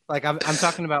 Like I'm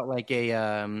talking about like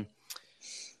a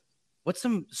what's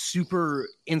some super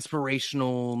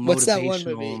inspirational, motivational? What's that one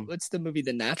movie? What's the movie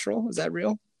The Natural? Is that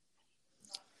real?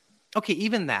 Okay,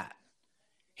 even that.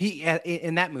 He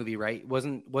in that movie, right?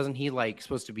 Wasn't he like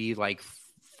supposed to be like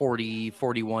 40,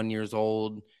 41 years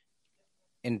old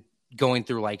and going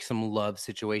through like some love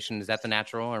situation? Is that The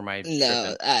Natural, or am I?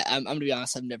 No, I'm gonna be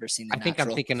honest. I've never seen The Natural.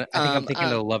 I'm thinking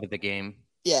of Love at the Game.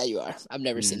 Yeah, you are. I've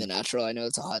never seen The Natural. I know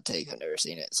it's a hot take. I've never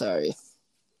seen it. Sorry.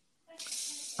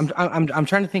 I'm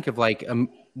trying to think of like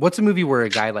what's a movie where a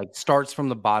guy like starts from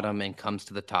the bottom and comes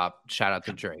to the top? Shout out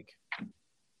to Drake.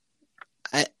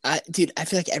 Dude, I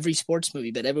feel like every sports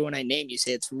movie, but everyone I name, you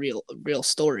say it's a real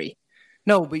story.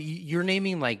 No, but you're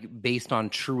naming like based on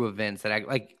true events that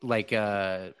like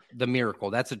The Miracle.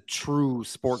 That's a true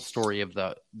sports story of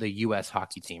the U.S.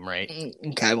 hockey team, right?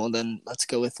 Okay, well then let's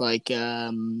go with like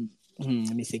let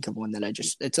me think of one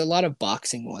that it's a lot of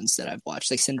boxing ones that I've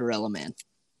watched, like Cinderella Man.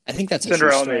 I think that's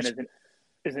Cinderella Man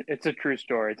it's a true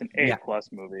story. It's an A+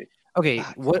 movie. Okay,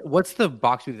 what's the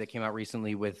box movie that came out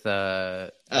recently with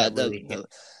the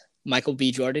Michael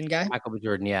B. Jordan guy? Michael B.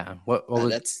 Jordan, yeah. What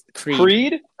was that's Creed?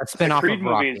 Creed? A spinoff of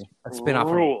Rocky. A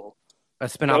spinoff rule. A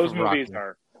spinoff of Rocky.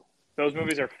 Those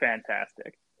movies are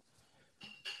fantastic.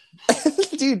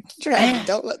 Dude, Trav,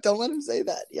 don't let him say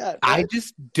that. Yeah, I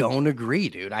just don't agree,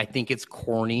 dude. I think it's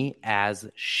corny as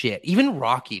shit. Even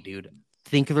Rocky, dude.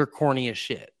 Think they're corny as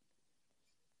shit.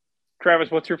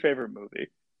 Travis, what's your favorite movie?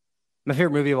 My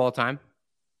favorite movie of all time?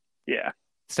 Yeah.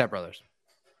 Step Brothers.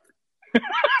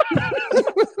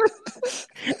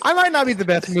 I might not be the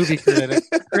best movie critic,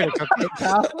 okay,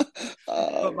 pal?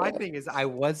 But my thing is, I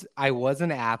was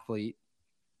an athlete.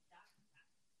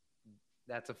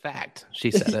 That's a fact.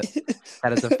 She said it.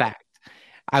 That is a fact.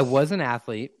 I was an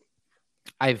athlete,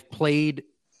 I've played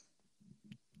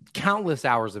countless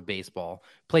hours of baseball,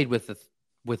 played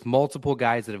with multiple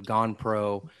guys that have gone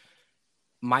pro.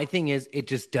 My thing is, it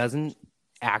just doesn't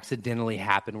accidentally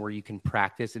happen where you can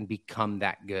practice and become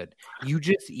that good. You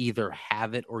just either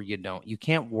have it or you don't. You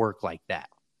can't work like that.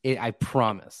 I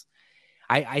promise.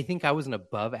 I think I was an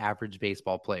above average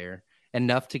baseball player,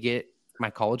 enough to get my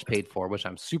college paid for, which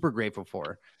I'm super grateful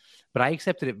for. But I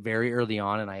accepted it very early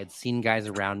on, and I had seen guys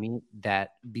around me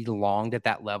that belonged at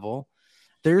that level.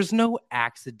 There's no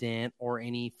accident or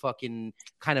any fucking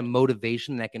kind of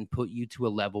motivation that can put you to a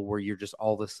level where you're just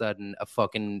all of a sudden a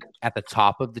fucking at the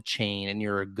top of the chain and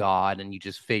you're a god and you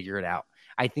just figure it out.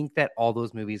 I think that all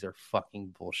those movies are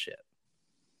fucking bullshit.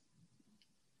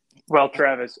 Well,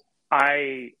 Travis,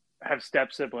 I have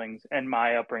step siblings, and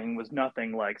my upbringing was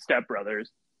nothing like Step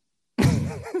Brothers.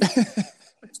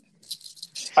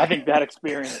 I think that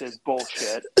experience is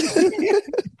bullshit.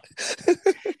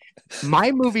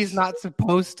 My movie's not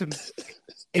supposed to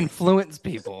influence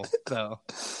people, though.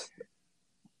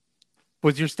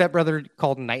 Was your stepbrother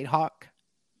called Nighthawk?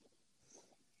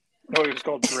 No, he was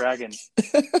called Dragon.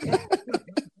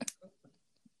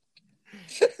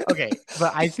 Okay,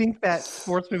 but I think that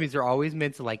sports movies are always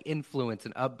meant to like influence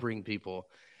and upbring people.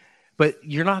 But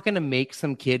you're not going to make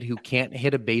some kid who can't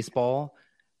hit a baseball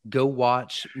go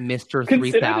watch Mr.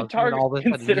 3000 and all this.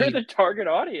 Consider the target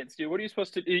audience, dude. What are you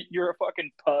supposed to do? You're a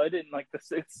fucking pud in like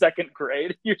the second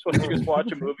grade. You're supposed to just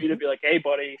watch a movie to be like, hey,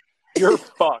 buddy, you're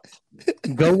fucked.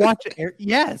 Go watch it.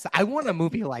 Yes, I want a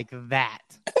movie like that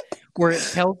where it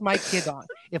tells my kid on.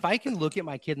 If I can look at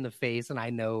my kid in the face and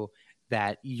I know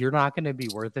that you're not going to be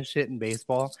worth a shit in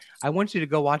baseball, I want you to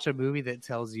go watch a movie that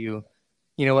tells you,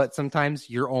 you know what, sometimes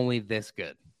you're only this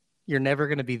good. You're never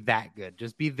going to be that good.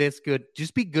 Just be this good.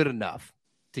 Just be good enough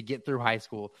to get through high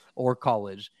school or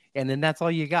college. And then that's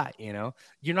all you got, you know?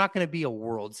 You're not going to be a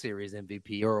World Series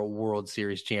MVP or a World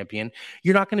Series champion.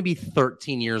 You're not going to be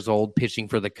 13 years old pitching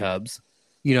for the Cubs.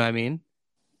 You know what I mean?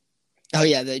 Oh,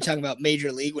 yeah. They're talking about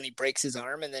Major League when he breaks his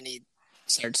arm and then he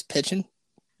starts pitching.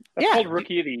 That's called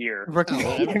Rookie of the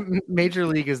Year. Major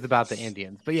League is about the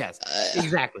Indians. But yes,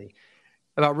 exactly.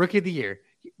 About Rookie of the Year.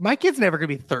 My kid's never going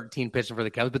to be 13 pitching for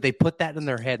the Cubs, but they put that in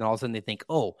their head, and all of a sudden they think,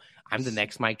 oh, I'm the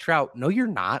next Mike Trout. No, you're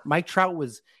not. Mike Trout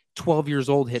was 12 years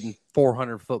old hitting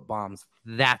 400-foot bombs.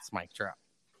 That's Mike Trout.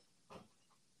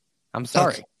 I'm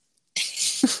sorry.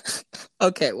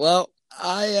 Okay, well,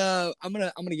 I'm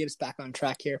gonna get us back on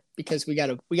track here because we got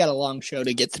a long show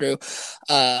to get through.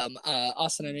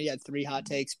 Austin, I know you had 3 hot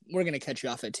takes. We're gonna cut you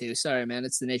off at 2. Sorry, man.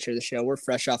 It's the nature of the show. We're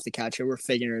fresh off the couch here. We're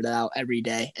figuring it out every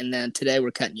day, and then today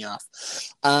we're cutting you off.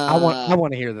 I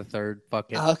want to hear the third.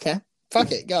 Fuck it. Okay,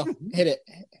 fuck it. Go hit it.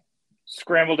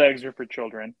 Scrambled eggs are for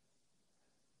children.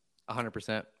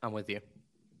 100%. I'm with you.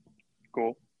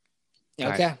 Cool.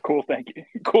 Okay. Right. Cool. Thank you.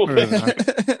 Cool.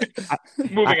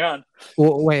 Moving on.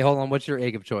 Well, wait, hold on. What's your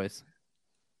egg of choice?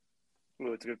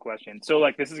 Ooh, it's a good question. So,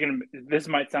 like, this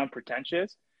might sound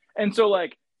pretentious, and so,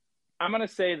 like, I'm gonna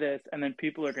say this, and then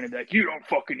people are gonna be like, "You don't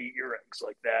fucking eat your eggs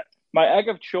like that." My egg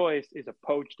of choice is a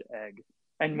poached egg,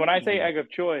 and when I say egg of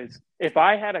choice, if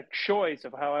I had a choice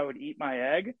of how I would eat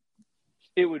my egg,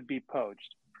 it would be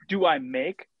poached. Do I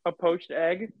make a poached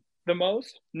egg the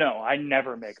most? No, I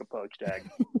never make a poached egg,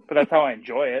 but that's how I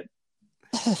enjoy it.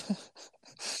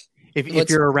 If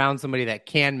you're around somebody that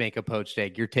can make a poached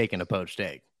egg, you're taking a poached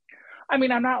egg. I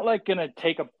mean, I'm not like gonna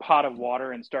take a pot of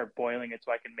water and start boiling it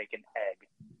so I can make an egg.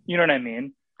 You know what I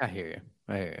mean? I hear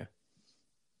you.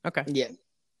 Okay. Yeah,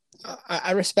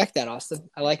 I respect that, Austin.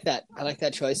 I like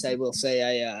that choice. I will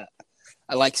say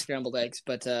I like scrambled eggs,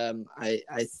 but I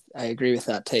agree with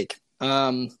that take.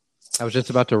 I was just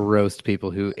about to roast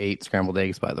people who ate scrambled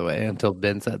eggs, by the way, until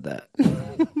Ben said that.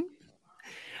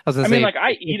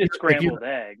 I eat a scrambled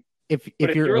egg. If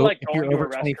you're over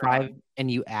 25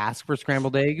 and you ask for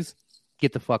scrambled eggs,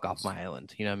 get the fuck off my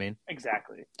island. You know what I mean?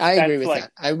 Exactly. I agree with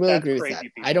that. I will agree with that.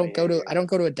 I don't go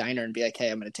to a diner and be like, hey,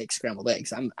 I'm going to take scrambled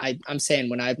eggs. I'm saying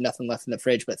when I have nothing left in the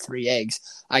fridge but 3 eggs,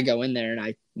 I go in there and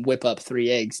I whip up 3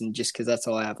 eggs, and just because that's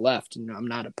all I have left, and I'm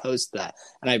not opposed to that.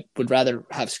 And I would rather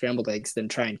have scrambled eggs than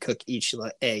try and cook each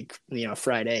egg,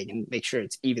 fried egg, and make sure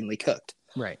it's evenly cooked.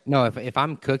 Right. No, if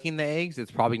I'm cooking the eggs,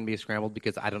 it's probably going to be scrambled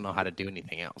because I don't know how to do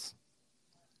anything else.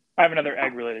 I have another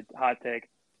egg-related hot take.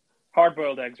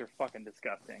 Hard-boiled eggs are fucking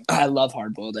disgusting. I love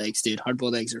hard-boiled eggs, dude.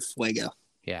 Hard-boiled eggs are fuego.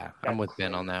 Yeah, I'm with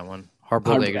Ben on that one.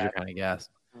 Hard-boiled eggs are kind of gas.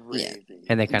 Yeah.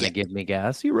 And they kind of give me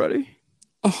gas. You ready?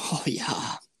 Oh,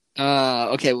 yeah.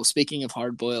 Okay, well, speaking of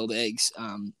hard-boiled eggs,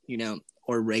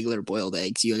 or regular boiled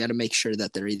eggs, you got to make sure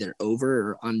that they're either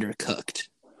over or undercooked.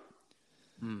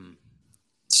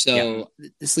 So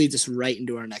This leads us right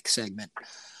into our next segment.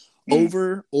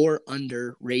 Over or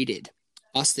underrated?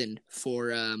 Austin,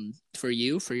 for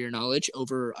your knowledge,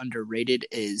 over or underrated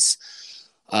is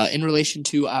in relation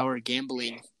to our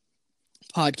gambling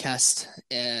podcast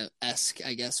esque,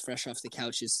 I guess. Fresh off the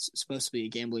couch is supposed to be a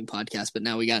gambling podcast, but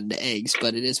now we got into eggs.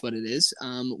 But it is what it is.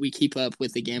 We keep up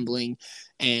with the gambling,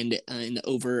 and in the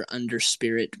over under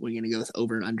spirit, we're gonna go with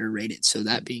over and underrated. So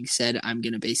that being said, I'm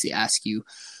gonna basically ask you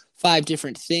 5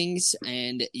 different things,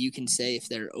 and you can say if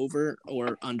they're over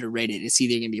or underrated. It's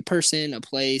either going to be a person, a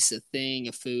place, a thing,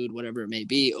 a food, whatever it may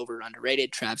be. Over or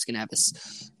underrated. Trav's going to have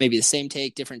maybe the same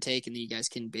take, different take, and then you guys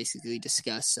can basically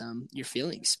discuss your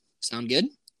feelings. Sound good?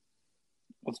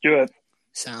 Let's do it.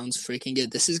 Sounds freaking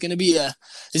good. This is going to be a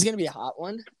hot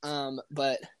one.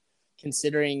 But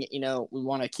considering we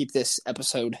want to keep this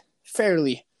episode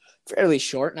fairly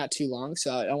short, not too long,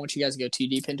 so I don't want you guys to go too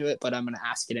deep into it, but I'm going to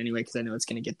ask it anyway because I know it's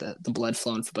going to get the blood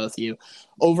flowing for both of you.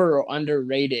 Over or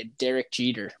underrated, Derek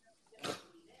Jeter?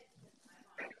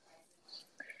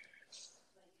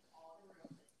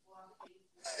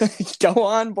 Go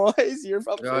on, boys. You're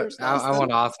up first. I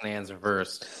want Austin to answer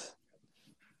first.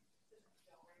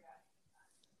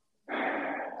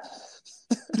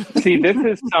 See, this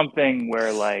is something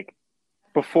where, like,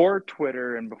 before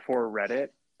Twitter and before Reddit,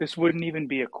 this wouldn't even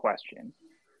be a question.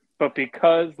 But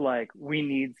because, like, we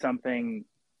need something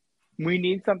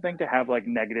to have, like,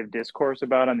 negative discourse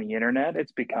about on the internet,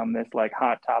 it's become this, like,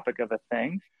 hot topic of a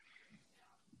thing.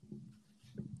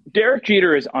 Derek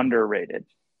Jeter is underrated.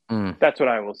 That's what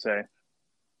I will say.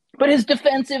 But his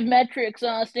defensive metrics,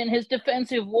 Austin, his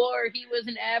defensive WAR, he was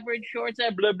an average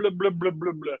shortstop, blah, blah, blah, blah,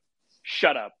 blah, blah.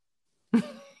 Shut up.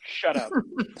 Shut up.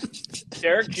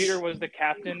 Derek Jeter was the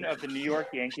captain of the New York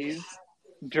Yankees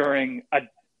during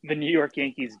the New York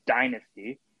Yankees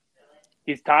dynasty.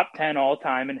 He's top 10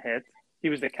 all-time in hits. He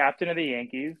was the captain of the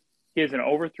Yankees. He has an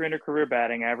over 300 career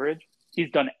batting average.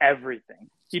 He's done everything.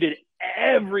 He did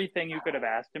everything you could have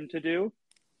asked him to do.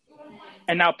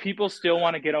 And now people still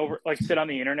want to sit on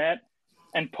the internet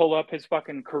and pull up his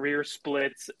fucking career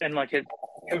splits and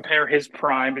compare his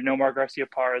prime to Nomar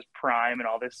Garciaparra's prime and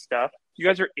all this stuff. You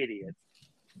guys are idiots.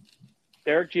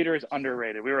 Derek Jeter is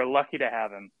underrated. We were lucky to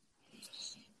have him.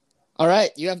 All right,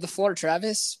 you have the floor,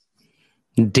 Travis.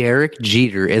 Derek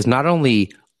Jeter is not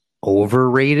only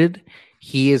overrated,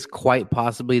 he is quite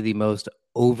possibly the most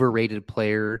overrated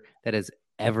player that has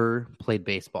ever played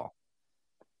baseball.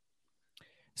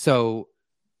 So,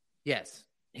 yes,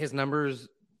 his numbers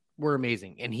were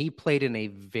amazing, and he played in a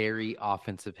very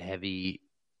offensive-heavy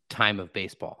time of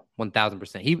baseball,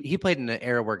 1,000%. He played in an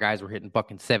era where guys were hitting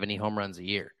fucking 70 home runs a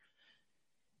year.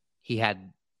 He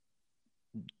had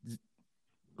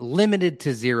limited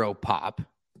to zero pop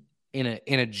in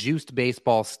a juiced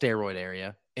baseball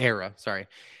steroid era. Sorry,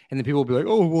 and then people will be like,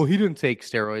 "Oh, well, he didn't take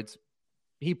steroids."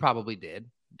 He probably did,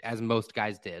 as most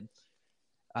guys did.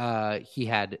 He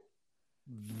had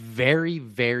very,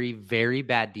 very, very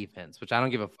bad defense, which I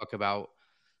don't give a fuck about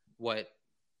what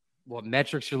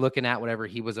metrics you're looking at, whatever.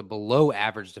 He was a below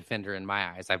average defender in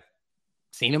my eyes. I've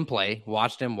seen him play,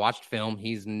 watched film.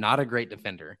 He's not a great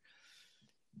defender.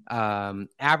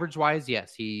 Average wise,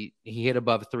 yes, he hit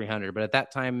above 300, but at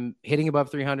that time, hitting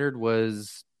above 300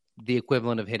 was the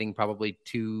equivalent of hitting probably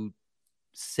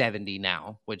 270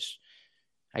 now, which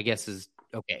I guess is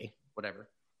okay, whatever.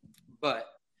 But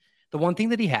the one thing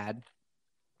that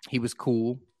he was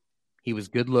cool, he was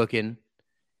good looking,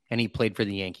 and he played for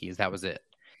the Yankees. That was it.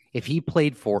 If he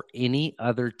played for any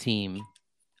other team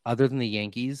other than the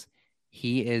Yankees,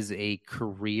 he is a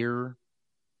career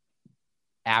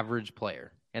average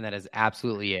player, and that is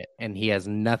absolutely it. And he has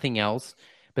nothing else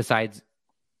besides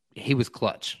he was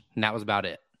clutch, and that was about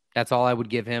it. That's all I would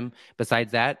give him.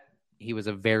 Besides that, he was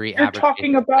a very average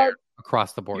player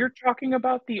across the board. You're talking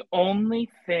about the only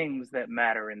things that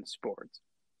matter in sports.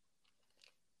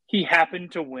 He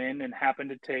happened to win and happened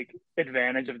to take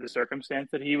advantage of the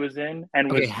circumstance that he was in and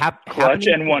was clutch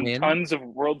and won tons of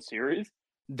World Series.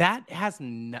 That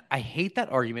I hate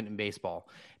that argument in baseball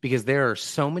because there are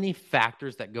so many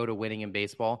factors that go to winning in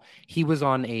baseball. He was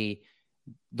on the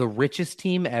richest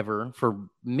team ever for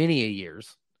many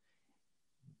years,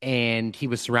 and he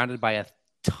was surrounded by a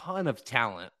ton of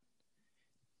talent.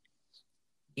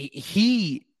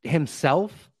 He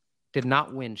himself did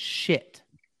not win shit.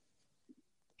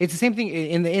 It's the same thing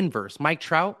in the inverse. Mike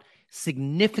Trout,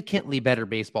 significantly better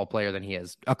baseball player than he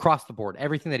is across the board.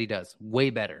 Everything that he does,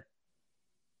 way better.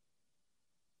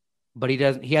 But he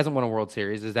hasn't won a World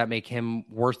Series. Does that make him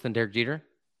worse than Derek Jeter?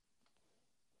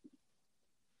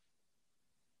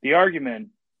 The argument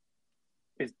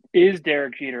is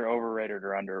Derek Jeter overrated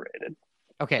or underrated?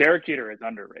 Okay. Derek Jeter is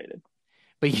underrated.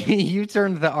 But you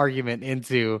turned the argument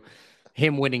into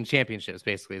him winning championships,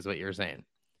 basically, is what you're saying.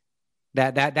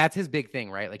 That's his big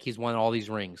thing, right? Like, he's won all these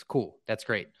rings. Cool. That's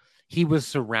great. He was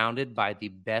surrounded by the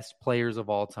best players of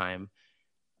all time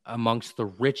amongst the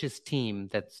richest team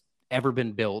that's ever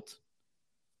been built.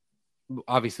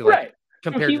 Obviously, like, Right.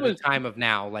 compared to the time of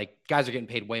now, like, guys are getting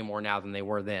paid way more now than they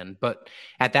were then. But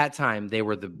at that time, they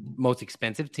were the most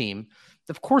expensive team.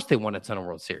 Of course, they won a ton of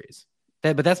World Series.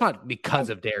 But that's not because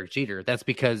of Derek Jeter. That's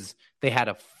because they had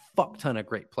a fuck ton of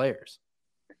great players.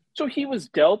 So he was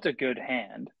dealt a good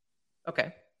hand.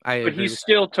 Okay. But he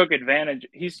still took advantage.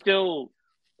 He still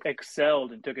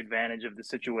excelled and took advantage of the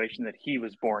situation that he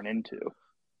was born into.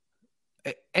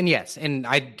 And yes, and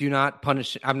I do not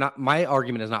punish. My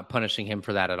argument is not punishing him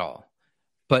for that at all.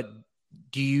 But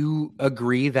do you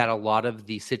agree that a lot of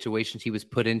the situations he was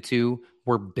put into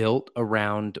were built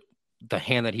around the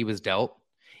hand that he was dealt?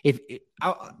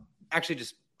 I'll actually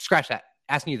just scratch that.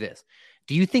 Asking you this.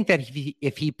 Do you think that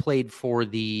if he played for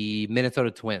the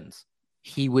Minnesota Twins,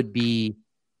 he would be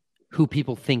who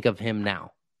people think of him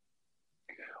now?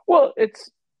 Well,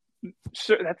 that's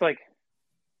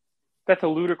a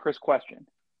ludicrous question.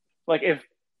 Like, if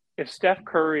Steph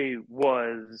Curry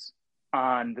was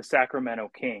on the Sacramento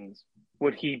Kings,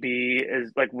 would he be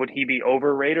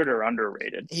overrated or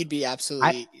underrated? He'd be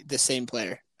absolutely the same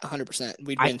player, 100%.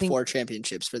 We'd win 4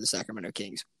 championships for the Sacramento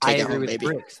Kings. I agree with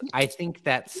Bricks. I think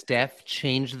that Steph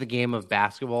changed the game of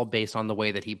basketball based on the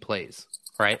way that he plays,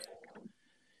 right?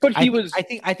 But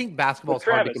I think basketball is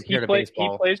hard to compare to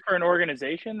baseball. He plays for an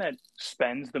organization that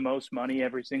spends the most money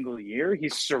every single year.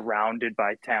 He's surrounded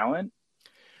by talent.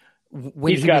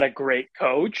 He's got a great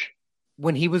coach.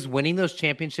 When he was winning those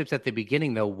championships at the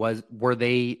beginning, though, were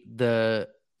they the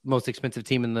most expensive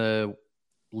team in the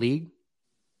league?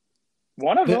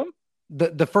 One of them.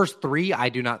 The first 3, I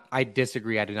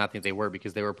disagree. I do not think they were,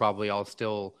 because they were probably all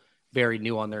still very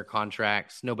new on their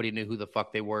contracts. Nobody knew who the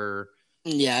fuck they were.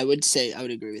 Yeah, I would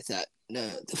agree with that.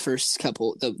 The first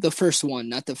couple, the first one,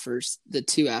 not the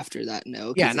 2 after that.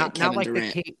 No, yeah, not like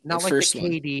Durant, the first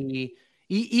KD.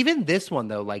 Even this one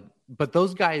though, like, but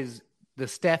those guys, the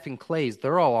Steph and Clays,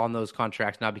 they're all on those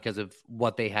contracts now because of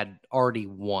what they had already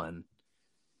won.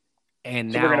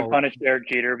 And so now we're going to punish Derek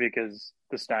Jeter because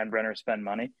the Steinbrenners spend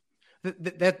money.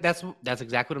 That's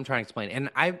exactly what I'm trying to explain. And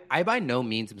I by no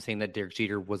means am saying that Derek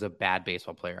Jeter was a bad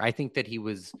baseball player. I think that he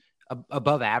was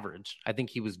above average. I think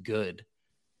he was good.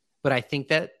 But I think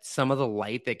that some of the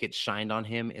light that gets shined on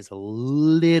him is a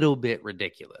little bit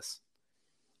ridiculous.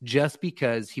 Just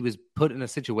because he was put in a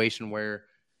situation where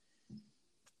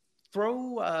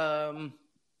let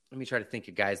me try to think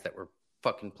of guys that were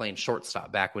fucking playing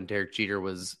shortstop back when Derek Jeter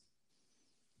was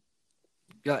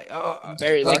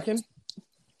Barry Larkin.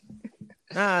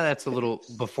 That's a little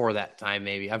before that time,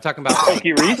 maybe. I'm talking about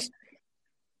Frankie Reese.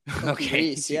 Okay,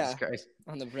 Reese, yeah,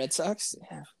 on the Red Sox.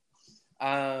 Yeah.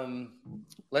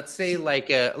 Let's say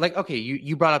okay,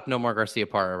 you brought up Nomar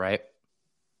Garciaparra, right?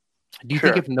 Do you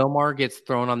think if Nomar gets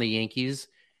thrown on the Yankees,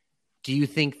 do you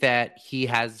think that he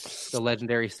has the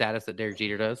legendary status that Derek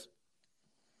Jeter does?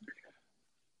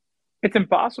 It's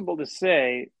impossible to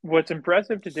say. What's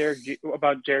impressive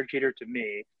about Derek Jeter to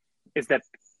me is that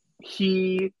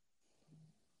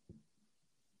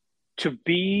to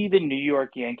be the New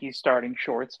York Yankees starting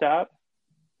shortstop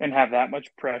and have that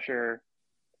much pressure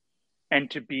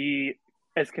and to be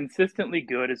as consistently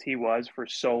good as he was for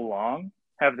so long,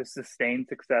 have the sustained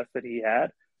success that he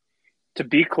had, to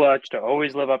be clutch, to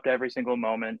always live up to every single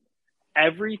moment,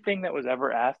 everything that was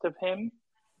ever asked of him,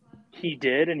 he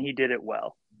did, and he did it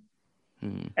well.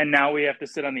 And now we have to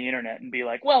sit on the internet and be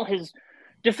like, well, his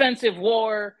defensive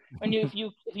WAR, and if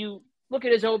you look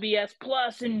at his OBS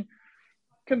plus and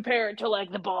compare it to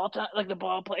like the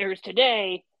ball players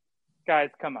today, guys,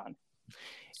 come on.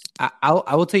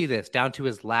 I will tell you this: down to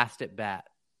his last at bat,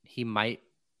 he might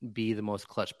be the most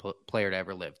clutch player to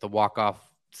ever live. The walk-off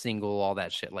single, all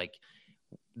that shit, like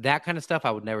that kind of stuff,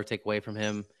 I would never take away from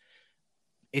him.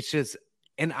 It's just,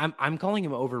 and I'm calling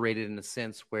him overrated in a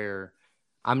sense where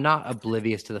I'm not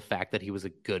oblivious to the fact that he was a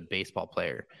good baseball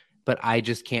player, but I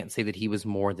just can't say that he was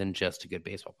more than just a good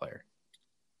baseball player.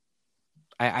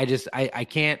 I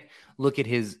can't look at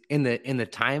his in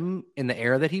the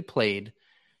era that he played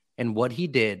and what he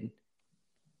did.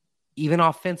 Even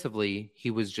offensively, he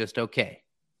was just okay.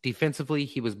 Defensively,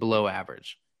 he was below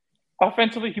average.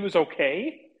 Offensively, he was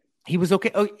okay. He was okay.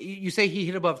 Oh, you say he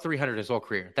hit above 300 his whole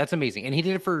career. That's amazing. And he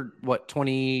did it for what,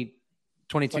 22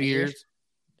 years?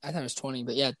 I thought it was 20,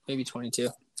 but yeah, maybe 22.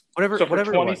 Whatever. So for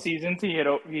whatever 20 seasons, he had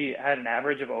an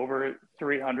average of over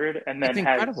 300, and then it's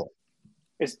incredible.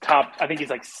 His top, I think he's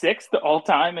like 6th all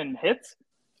time in hits.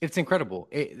 It's incredible.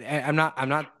 I'm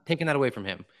not taking that away from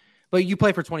him, But you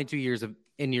play for 22 years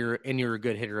and you're a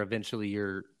good hitter. Eventually,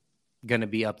 you're going to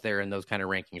be up there in those kind of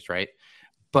rankings, right?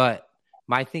 But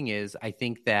my thing is, I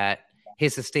think that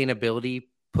his sustainability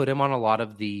put him on a lot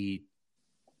of the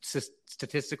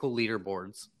statistical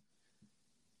leaderboards,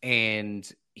 and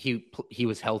he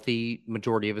was healthy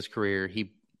majority of his career.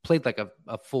 He played like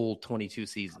a full 22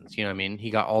 seasons. You know what I mean? He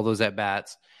got all those at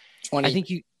bats. 20.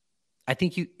 I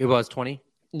think it was 20.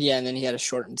 Yeah, and then he had a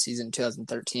shortened season in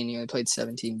 2013. He only played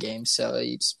 17 games, so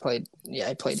he played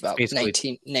about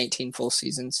 19 full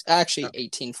seasons. Actually,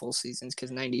 18 full seasons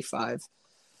because 95.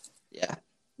 Yeah.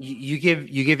 You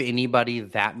give anybody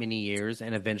that many years,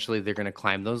 and eventually they're going to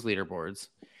climb those leaderboards.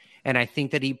 And I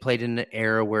think that he played in an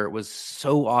era where it was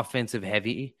so offensive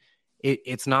heavy.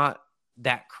 It's not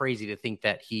that crazy to think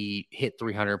that he hit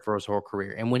 300 for his whole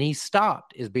career. And when he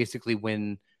stopped is basically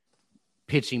when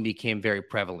pitching became very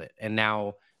prevalent. And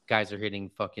now guys are hitting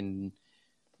fucking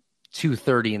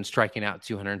 230 and striking out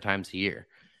 200 times a year.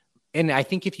 And I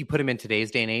think if you put him in today's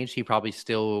day and age, he probably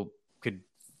still could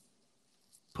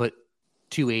put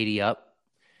 280 up.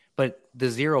 But the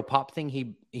zero pop thing,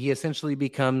 he essentially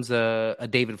becomes a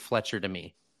David Fletcher to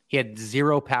me. He had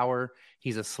zero power.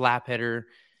 He's a slap hitter.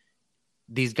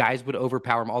 These guys would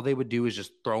overpower him. All they would do is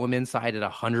just throw him inside at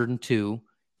 102.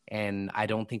 And I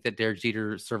don't think that Derek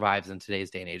Jeter survives in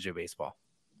today's day and age of baseball.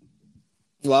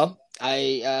 Well,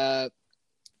 I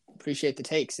appreciate the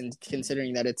takes, and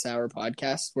considering that it's our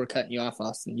podcast, we're cutting you off,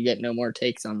 Austin. You get no more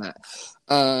takes on that.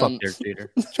 Fuck Derek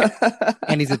Jeter.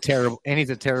 and he's a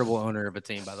terrible owner of a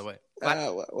team, by the way.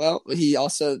 Well, he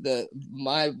also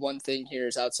my one thing here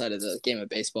is outside of the game of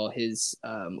baseball, his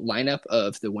lineup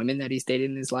of the women that he's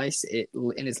dated in his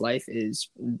life is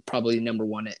probably number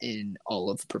one in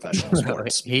all of professional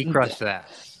sports. He crushed that.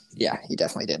 Yeah, he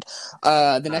definitely did.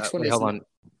 The next one is hold on.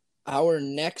 Our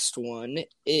next one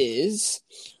is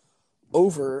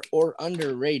over or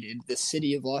underrated the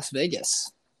city of Las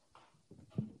Vegas.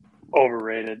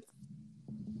 Overrated.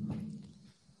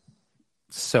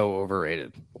 So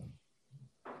overrated.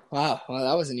 Wow, well,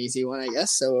 that was an easy one, I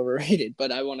guess. So overrated,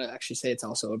 but I want to actually say it's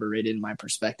also overrated in my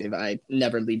perspective. I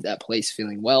never leave that place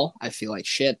feeling well. I feel like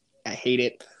shit. I hate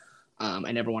it.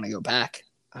 I never want to go back,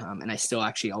 and I still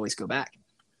actually always go back.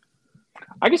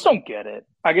 I just don't get it.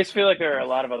 I just feel like there are a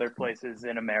lot of other places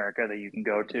in America that you can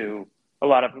go to, a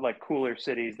lot of like cooler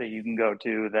cities that you can go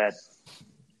to that,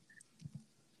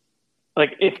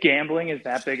 like, if gambling is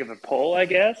that big of a pull, I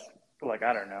guess, but like,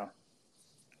 I don't know.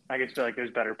 I just feel like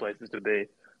there's better places to be.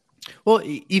 Well,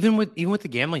 even with the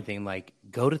gambling thing, like,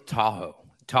 go to Tahoe.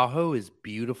 Tahoe is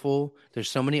beautiful. There's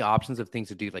so many options of things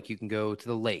to do. Like, you can go to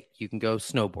the lake, you can go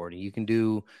snowboarding, you can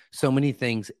do so many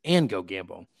things and go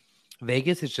gamble.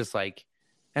 Vegas is just like,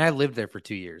 and I lived there for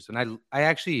 2 years, and I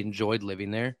actually enjoyed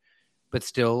living there, but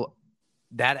still,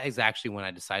 that is actually when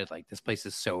I decided, like, this place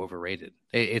is so overrated.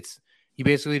 It's you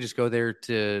basically just go there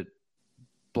to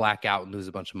black out and lose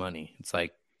a bunch of money. It's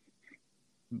like,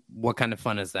 what kind of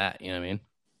fun is that? You know what I mean?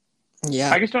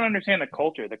 Yeah. I just don't understand the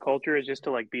culture. The culture is just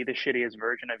to like be the shittiest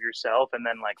version of yourself and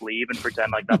then like leave and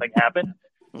pretend like nothing happened.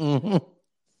 Mm-hmm.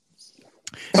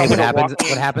 Hey, what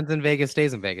happens in Vegas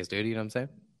stays in Vegas, dude. You know what I'm saying?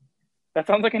 That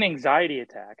sounds like an anxiety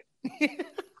attack.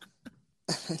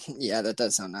 Yeah, that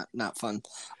does sound not fun.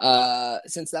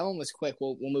 Since that one was quick,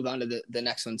 we'll move on to the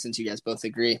next one since you guys both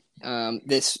agree.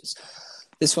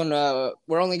 This one,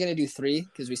 we're only going to do 3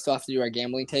 because we still have to do our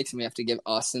gambling takes, and we have to give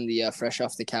Austin the fresh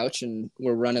off the couch, and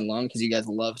we're running long because you guys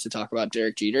love to talk about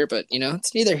Derek Jeter, but,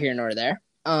 it's neither here nor there.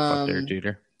 Fuck Derek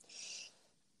Jeter.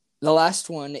 The last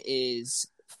one is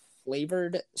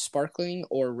flavored sparkling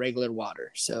or regular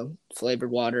water. So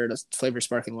flavored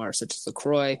sparkling water such as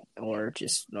LaCroix or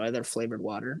just no other flavored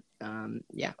water.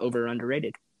 Over or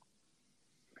underrated.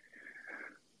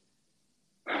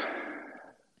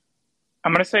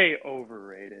 I'm going to say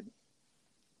overrated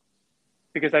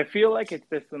because I feel like it's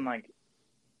this one, like,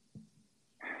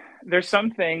 there's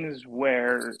some things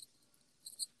where,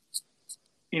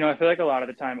 I feel like a lot of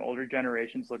the time older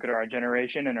generations look at our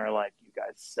generation and are like, you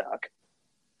guys suck.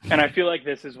 And I feel like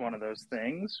this is one of those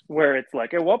things where it's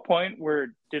like, at what point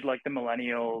did like the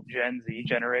millennial Gen Z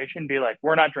generation be like,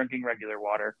 we're not drinking regular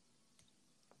water.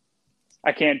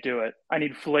 I can't do it. I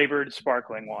need flavored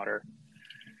sparkling water.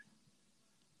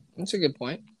 That's a good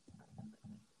point.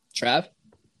 Trav?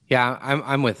 Yeah,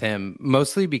 I'm with him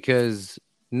mostly because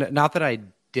not that I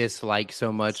dislike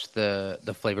so much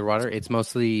the flavored water. It's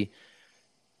mostly,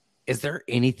 is there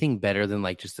anything better than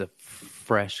like just a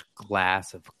fresh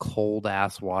glass of cold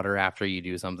ass water after you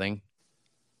do something?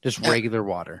 Just regular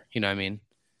water, you know what I mean?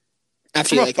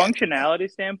 From a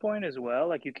functionality standpoint as well,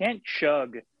 like you can't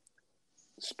chug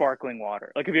sparkling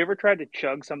water. Like, have you ever tried to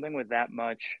chug something with that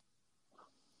much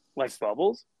Like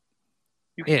bubbles?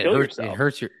 You can Yeah, kill it yourself.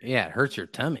 hurts your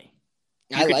tummy.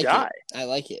 I could like die. it. I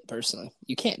like it personally.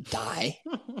 You can't die.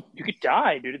 You could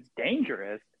die, dude. It's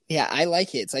dangerous. Yeah, I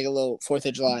like it. It's like a little 4th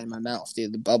of July in my mouth,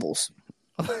 dude. The bubbles.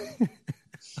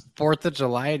 4th of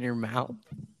July in your mouth.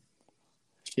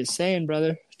 Just saying,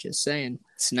 brother. Just saying.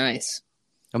 It's nice.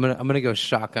 I'm gonna go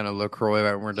shotgun a LaCroix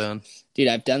when we're done. Dude,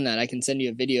 I've done that. I can send you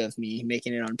a video of me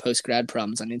making it on post grad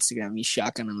problems on Instagram. Me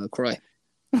shotgunning LaCroix.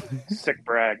 Sick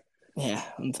brag. Yeah,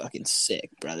 I'm fucking sick,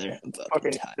 brother. I'm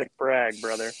Fucking tired. sick brag,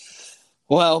 brother.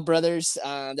 Well, brothers,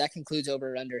 that concludes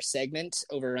over under segment.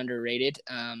 Over underrated.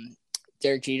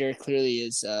 Derek Jeter clearly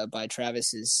is, by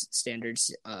Travis's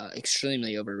standards,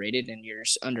 extremely overrated, and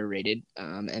yours underrated.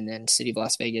 And then City of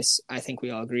Las Vegas, I think we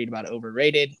all agreed about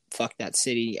overrated. Fuck that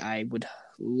city. I would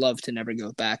love to never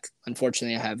go back.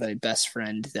 Unfortunately, I have a best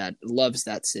friend that loves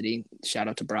that city. Shout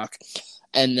out to Brock.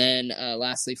 And then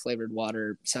lastly, flavored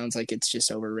water. Sounds like it's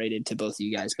just overrated to both of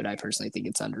you guys, but I personally think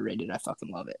it's underrated. I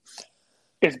fucking love it.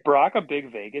 Is Brock a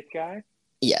big Vegas guy?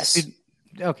 Yes.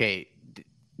 Okay.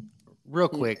 Real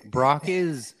quick, Brock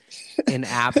is an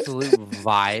absolute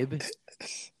vibe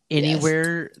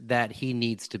anywhere that he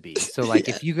needs to be. So, like,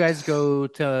 if you guys go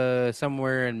to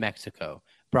somewhere in Mexico,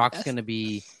 Brock's going to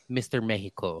be Mr.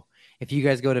 Mexico. If you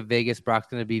guys go to Vegas, Brock's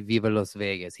going to be Viva Las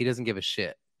Vegas. He doesn't give a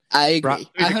shit. I agree.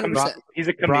 He's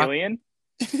a chameleon?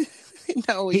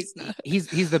 No, he's not.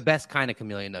 He's the best kind of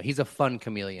chameleon, though. He's a fun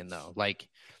chameleon, though. Like,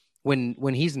 when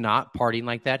he's not partying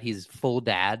like that, he's full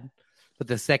dad. But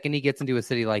the second he gets into a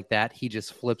city like that, he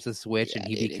just flips a switch and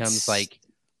he becomes like,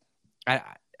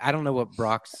 I don't know what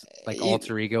Brock's like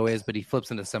alter ego is, but he flips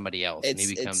into somebody else and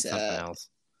he becomes something else.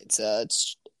 It's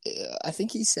I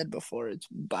think he said before it's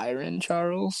Byron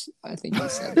Charles. I think he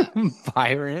said that.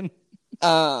 Byron.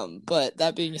 But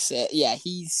that being said, yeah,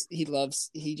 he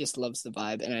just loves the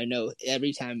vibe, and I know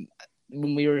every time.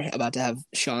 When we were about to have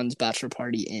Sean's bachelor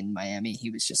party in Miami, he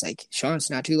was just like, Sean, it's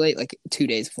not too late. Like 2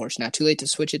 days before, it's not too late to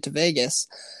switch it to Vegas.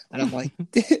 And I'm like,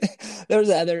 there was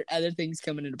other things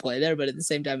coming into play there, but at the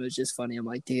same time, it was just funny. I'm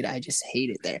like, dude, I just hate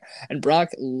it there. And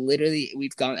Brock, literally,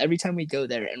 we've gone every time we go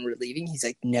there and we're leaving. He's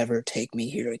like, never take me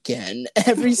here again,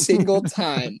 every single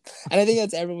time. And I think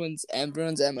that's everyone's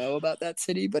MO about that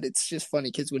city. But it's just funny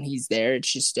because when he's there,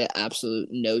 it's just an absolute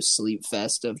no sleep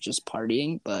fest of just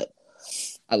partying. But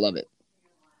I love it.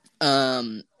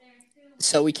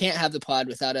 So we can't have the pod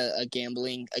without a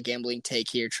gambling take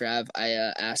here, Trav. I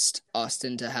asked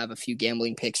Austin to have a few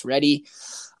gambling picks ready.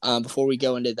 Before we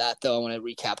go into that, though, I want to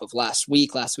recap of last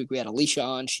week. Last week we had Alicia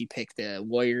on. She picked the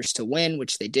Warriors to win,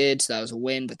 which they did, so that was a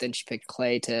win. But then she picked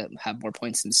Clay to have more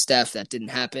points than Steph. That didn't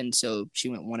happen, so she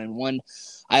went 1-1.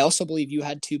 I also believe you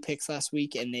had 2 picks last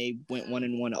week, and they went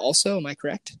 1-1 also. Am I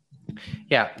correct?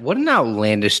 Yeah. What an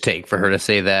outlandish take for her to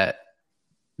say that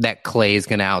Clay is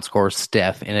going to outscore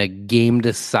Steph in a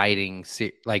game-deciding,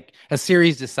 like a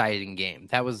series-deciding game.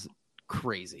 That was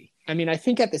crazy. I mean, I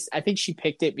think she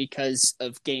picked it because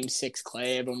of Game 6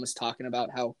 Clay. Everyone was talking about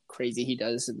how crazy he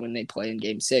does when they play in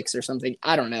Game 6 or something.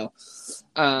 I don't know.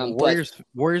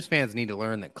 Warriors fans need to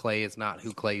learn that Clay is not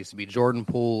who Clay used to be. Jordan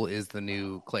Poole is the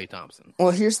new Klay Thompson.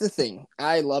 Well, here's the thing.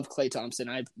 I love Klay Thompson.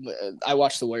 I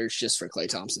watch the Warriors just for Klay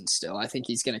Thompson still. I think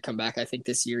he's going to come back. I think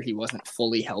this year he wasn't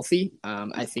fully healthy.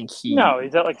 I think No,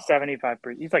 he's at like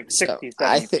 75%. He's like 60,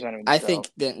 70% of himself. I think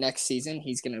that next season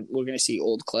we're going to see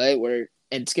old Klay where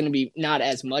it's going to be not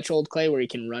as much old Klay where he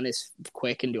can run as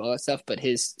quick and do all that stuff, but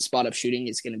his spot up shooting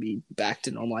is going to be back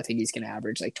to normal. I think he's going to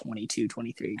average like 22,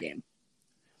 23 a game.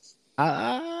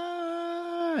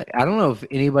 I don't know if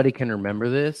anybody can remember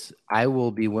this. I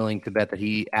will be willing to bet that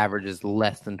he averages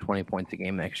less than 20 points a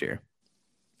game next year.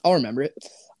 I'll remember it.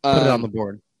 Put it on the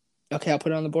board. Okay, I'll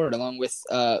put it on the board along with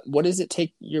what does it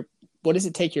take your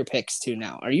picks to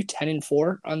now? Are you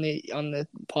 10-4 on the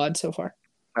pod so far?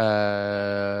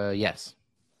 Yes.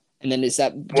 And then does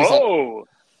that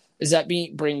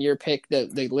bring your pick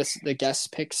the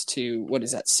guest picks to what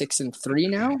is that 6-3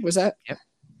 now? Was that? Yep.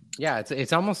 Yeah,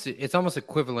 it's almost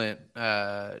equivalent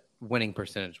winning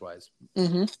percentage wise.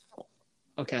 Mm-hmm.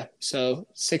 Okay, so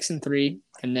 6-3,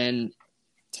 and then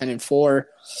 10-4.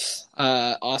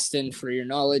 Austin, for your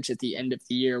knowledge, at the end of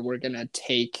the year, we're gonna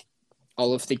take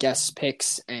all of the guests'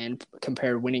 picks and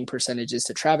compare winning percentages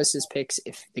to Travis's picks.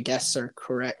 If the guests are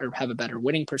correct or have a better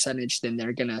winning percentage, then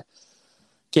they're gonna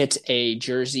get a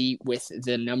jersey with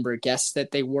the number of guests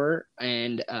that they were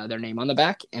and their name on the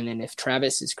back. And then if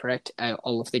Travis is correct,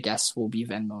 all of the guests will be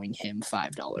Venmoing him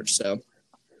 $5. So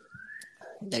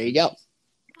there you go.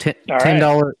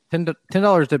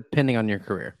 $10 depending on your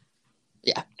career.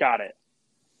 Yeah. Got it.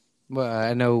 Well,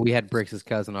 I know we had Bricks'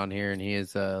 cousin on here, and he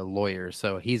is a lawyer,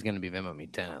 so he's going to be Venmoing me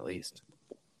 10 at least.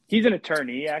 He's an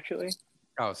attorney, actually.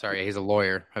 Oh, sorry. He's a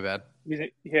lawyer. My bad.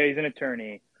 He's an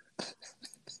attorney.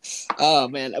 Oh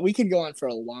man, we could go on for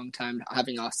a long time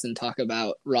having Austin talk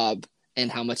about Rob and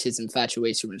how much his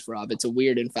infatuation with Rob. It's a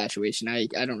weird infatuation. I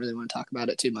don't really want to talk about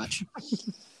it too much.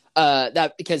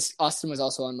 That because Austin was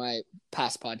also on my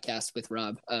past podcast with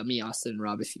Rob, me, Austin, and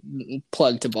Rob. If you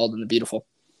plug to Bald and the Beautiful.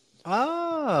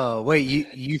 Oh, wait,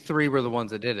 you three were the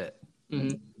ones that did it.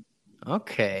 Mm-hmm.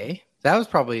 Okay. That was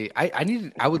probably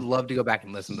I would love to go back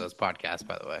and listen to those podcasts,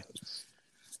 by the way.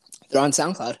 They're on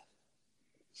SoundCloud.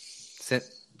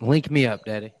 Link me up,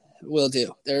 Daddy. Will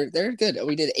do. They're good.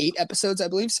 We did 8 episodes, I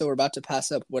believe, so we're about to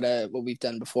pass up what we've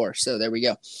done before. So there we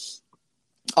go.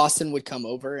 Austin would come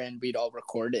over and we'd all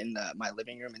record in my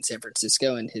living room in San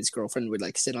Francisco, and his girlfriend would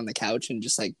like sit on the couch and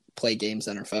just like play games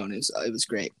on her phone. It was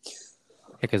great.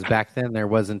 Because back then there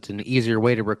wasn't an easier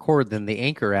way to record than the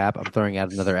Anchor app. I'm throwing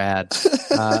out another ad.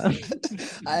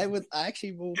 I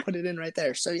actually will put it in right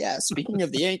there. So yeah, speaking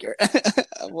of the Anchor,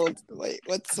 well, wait,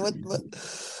 what?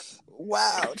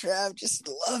 Wow, Trav, just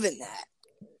loving that.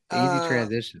 Easy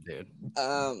transition, dude.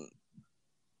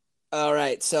 All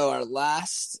right, so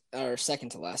our second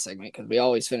to last segment, because we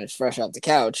always finish fresh off the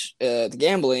couch, the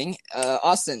gambling.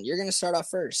 Austin, you're gonna start off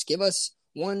first. Give us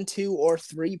 1, 2, or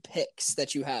 3 picks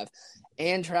that you have.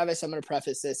 And Travis, I'm going to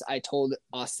preface this. I told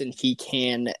Austin he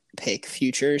can pick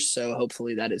futures, so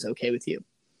hopefully that is okay with you.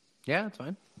 Yeah, that's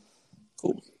fine.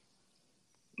 Cool.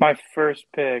 My first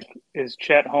pick is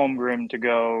Chet Holmgren to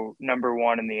go number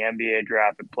 1 in the NBA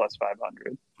draft at plus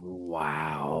 500.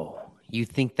 Wow. You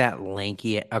think that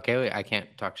lanky... Okay, wait, I can't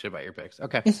talk shit about your picks.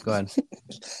 Okay, go ahead.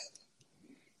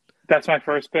 That's my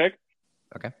first pick.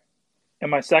 Okay.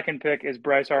 And my second pick is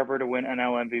Bryce Harper to win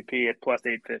NL MVP at plus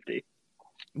 850.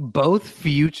 Both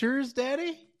futures,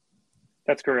 Daddy?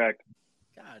 That's correct.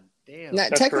 God damn. Now,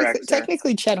 That's correct, sir.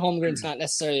 technically, Chet Holmgren's not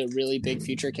necessarily a really big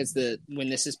future because when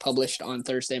this is published on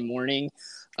Thursday morning,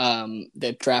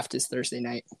 the draft is Thursday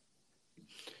night.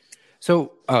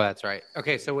 So, that's right.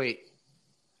 Okay, so wait.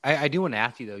 I do want to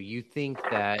ask you, though. Do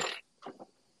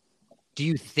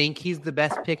you think he's the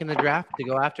best pick in the draft to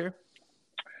go after?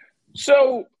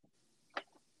 So,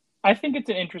 I think it's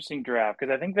an interesting draft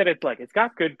because I think that it's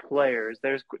got good players.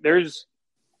 There's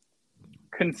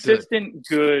consistent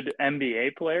good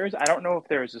NBA players. I don't know if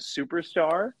there's a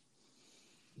superstar.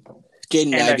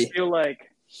 Jaden Ivey. I feel like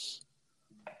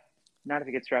not if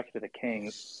he gets drafted to the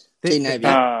Kings. Jaden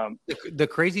Ivey. The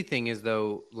crazy thing is,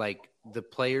 though, like the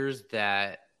players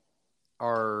that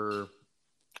are,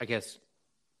 I guess,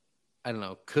 I don't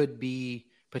know, could be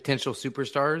potential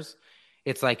superstars.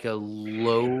 It's like a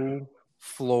low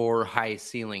floor, high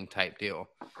ceiling type deal.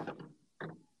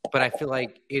 But I feel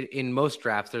like in most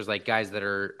drafts, there's like guys that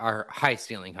are high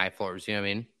ceiling, high floors. You know what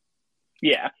I mean?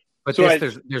 Yeah. But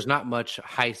there's not much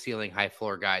high ceiling, high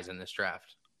floor guys in this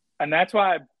draft. And that's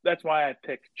why I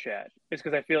picked Chet. It's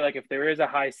because I feel like if there is a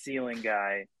high ceiling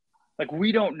guy, like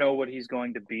we don't know what he's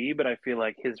going to be, but I feel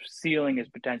like his ceiling is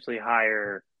potentially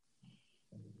higher.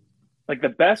 Like the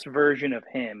best version of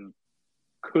him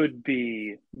could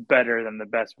be better than the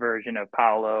best version of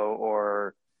Paolo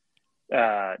or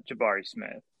Jabari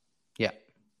Smith. Yeah.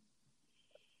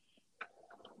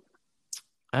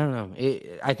 I don't know.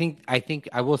 I think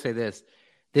I will say this.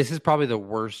 This is probably the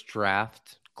worst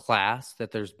draft class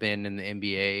that there's been in the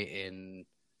NBA in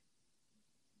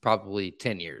probably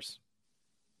 10 years.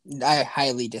 I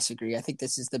highly disagree. I think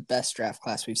this is the best draft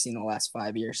class we've seen in the last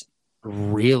 5 years.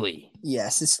 Really?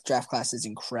 Yes, this draft class is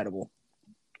incredible.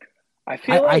 I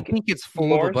feel like I think it's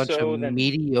full of a bunch of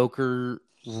mediocre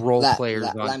role players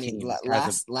on teams.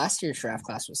 Last year's draft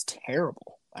class was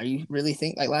terrible. Are you really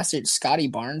think like last year Scotty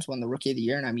Barnes won the Rookie of the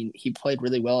Year, and I mean he played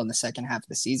really well in the second half of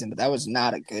the season, but that was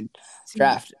not a good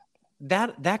draft.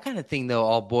 That kind of thing though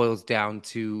all boils down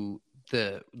to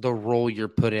the role you're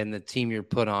put in, the team you're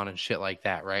put on, and shit like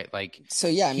that, right? Like so,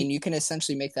 yeah. I mean, you can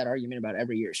essentially make that argument about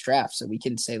every year's draft. So we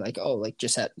can say like, oh, like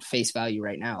just at face value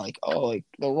right now, like oh, like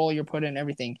the role you're put in,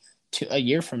 everything. To a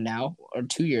year from now or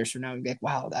 2 years from now, we'd be like,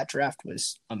 wow, that draft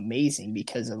was amazing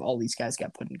because of all these guys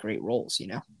got put in great roles, you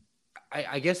know?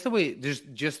 I guess the way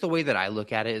that I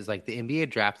look at it is like the NBA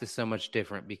draft is so much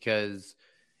different because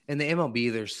in the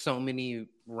MLB, there's so many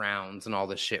rounds and all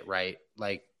this shit, right?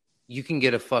 Like you can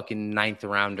get a fucking 9th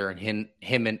rounder and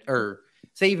or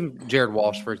say even Jared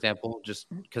Walsh, for example, just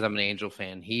because I'm an Angel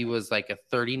fan, he was like a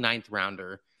 39th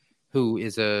rounder who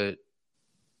is a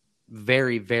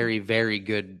very, very, very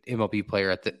good MLB player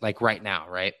at right now,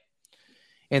 right?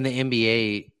 In the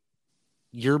NBA,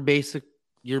 you're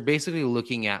basically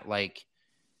looking at like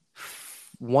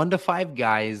 1 to 5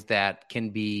 guys that can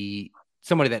be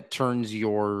somebody that turns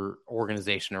your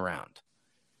organization around.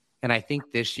 And I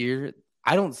think this year,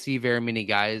 I don't see very many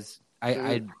guys.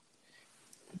 I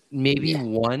maybe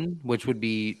one, which would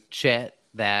be Chet,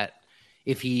 that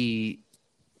if he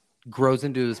grows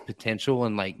into his potential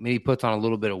and like maybe puts on a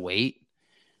little bit of weight,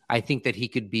 I think that he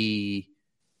could be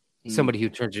somebody who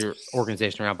turns your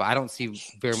organization around. But I don't see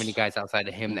very many guys outside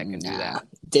of him that can do that.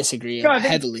 Disagree No,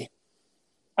 heavily.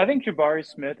 I think Jabari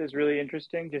Smith is really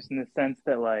interesting, just in the sense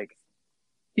that like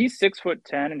he's 6'10"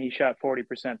 and he shot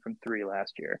 40% from three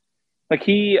last year. Like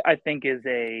I think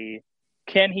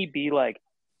can he be like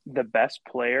the best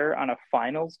player on a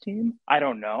finals team? I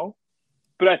don't know,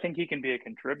 but I think he can be a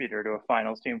contributor to a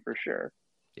finals team for sure.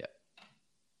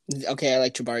 Okay, I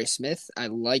like Jabari Smith. I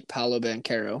like Paolo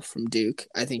Banchero from Duke.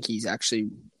 I think he's actually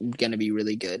going to be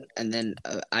really good. And then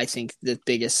I think the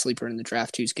biggest sleeper in the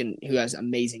draft who has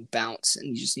amazing bounce and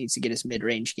he just needs to get his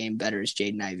mid-range game better is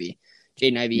Jaden Ivey.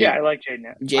 Yeah, I like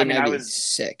Jaden. Jaden Ivey is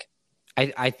sick.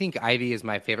 I think Ivy is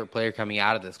my favorite player coming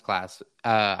out of this class.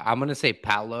 I'm going to say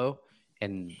Paolo,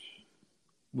 and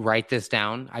write this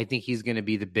down. I think he's going to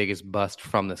be the biggest bust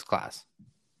from this class.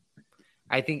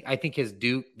 I think his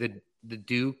Duke, the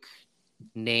Duke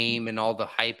name and all the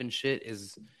hype and shit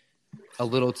is a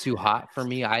little too hot for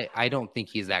me. I don't think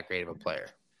he's that great of a player.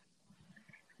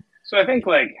 So I think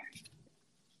like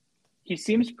he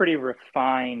seems pretty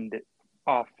refined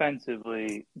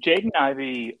offensively. Jaden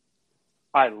Ivey,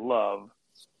 I love.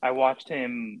 I watched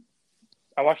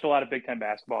a lot of Big Ten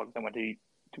basketball because I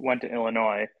went to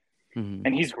Illinois,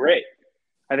 and he's great.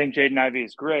 I think Jaden Ivey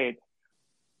is great.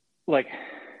 Like,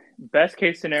 best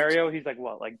case scenario, he's like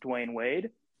what, like Dwayne Wade?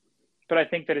 But I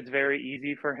think that it's very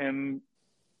easy for him.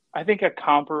 I think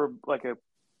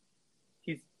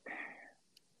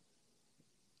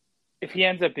if he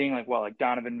ends up being like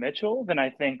Donovan Mitchell, then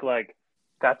I think like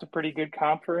that's a pretty good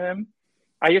comp for him.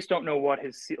 I just don't know what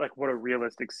a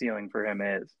realistic ceiling for him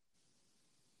is.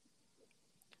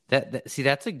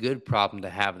 That's a good problem to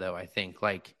have, though. I think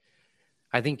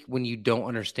when you don't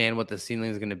understand what the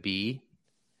ceiling is going to be,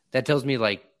 that tells me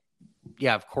like,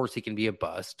 yeah, of course he can be a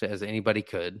bust, as anybody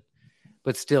could,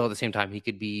 but still at the same time he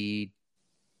could be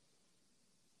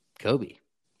Kobe.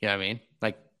 You know what I mean?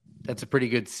 Like, that's a pretty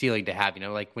good ceiling to have. You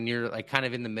know, like when you're like kind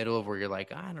of in the middle of where you're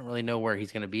like, I don't really know where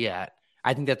he's going to be at.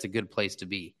 I think that's a good place to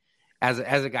be as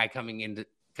a guy coming into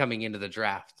the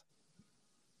draft.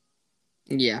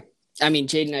 Yeah. I mean,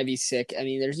 Jaden Ivey's sick. I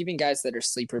mean, there's even guys that are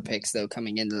sleeper picks, though,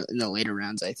 coming in the later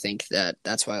rounds. I think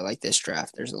that's why I like this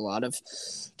draft. There's a lot of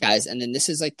guys. And then this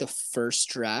is like the first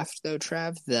draft, though,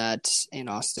 Trav, that in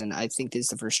Austin, I think this is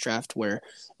the first draft where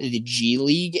the G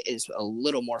League is a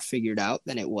little more figured out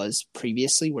than it was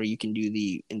previously, where you can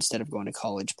instead of going to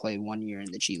college, play 1 year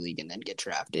in the G League and then get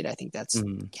drafted. I think that's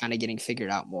kind of getting figured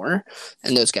out more.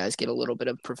 And those guys get a little bit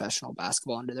of professional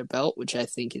basketball under their belt, which I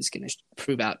think is going to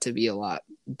prove out to be a lot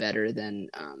better than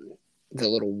the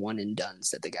little one and dones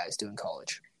that the guys do in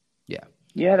college.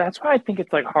 Yeah, that's why I think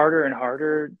it's like harder and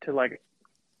harder to like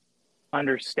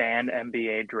understand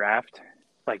NBA draft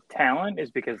like talent,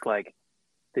 is because like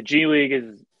the G League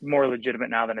is more legitimate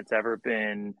now than it's ever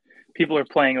been. People are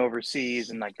playing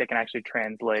overseas and like they can actually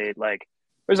translate. Like,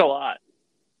 there's a lot.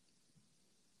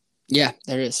 Yeah,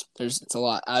 there is. It's a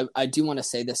lot. I do want to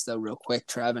say this though, real quick,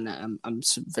 Trav, and I'm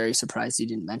very surprised you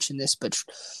didn't mention this, but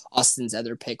Austin's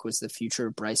other pick was the future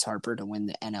Bryce Harper to win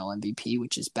the NL MVP,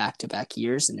 which is back-to-back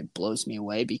years, and it blows me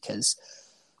away because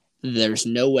there's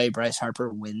no way Bryce Harper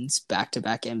wins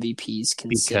back-to-back MVPs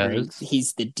considering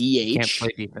he's the DH. Can't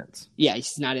play defense. Yeah,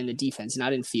 he's not in the defense,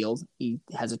 not in field. He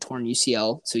has a torn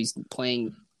UCL, so he's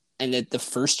playing. And the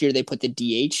first year they put the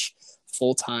DH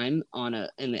full time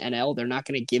in the NL, they're not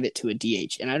going to give it to a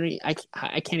DH. And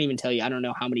I can't even tell you. I don't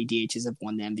know how many DHs have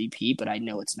won the MVP, but I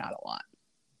know it's not a lot.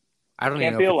 I don't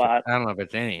know if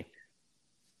it's any.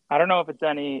 I don't know if it's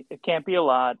any. It can't be a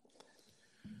lot.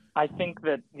 I think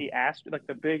that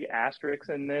the big asterisk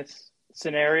in this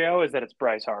scenario is that it's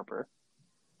Bryce Harper.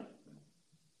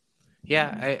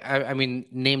 Yeah, I mean,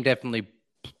 name definitely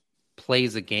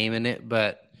plays a game in it,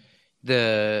 but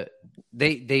they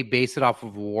base it off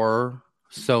of WAR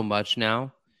so much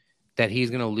now that he's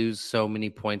going to lose so many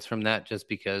points from that just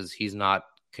because he's not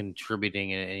contributing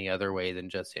in any other way than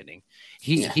just hitting.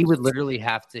 He would literally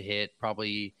have to hit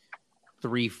probably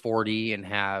 340 and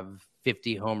have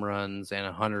 50 home runs and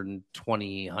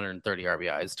 120, 130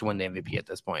 RBIs to win the MVP at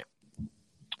this point.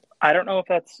 I don't know if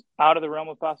that's out of the realm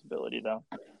of possibility, though.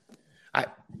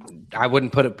 I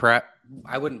wouldn't put it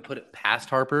past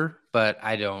Harper, but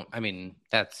I mean,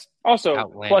 that's also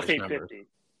plus 850. Number.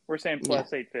 We're saying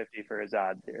plus 850 for his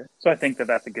odds here. So I think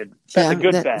that's a good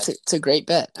bet. It's a great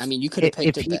bet. I mean, you could have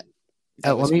picked a bet.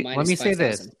 Let me say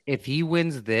this. If he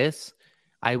wins this,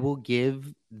 I will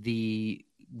give the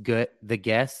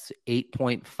guests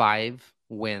 8.5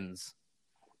 wins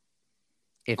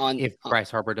if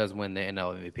Bryce Harper does win the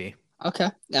NL MVP. Okay.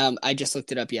 I just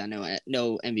looked it up. Yeah,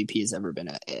 no MVP has ever been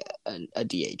a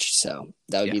DH, so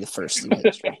that would be the first in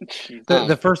history.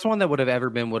 The first one that would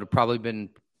have probably been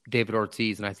David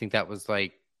Ortiz, and I think that was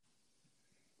like,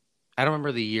 I don't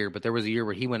remember the year, but there was a year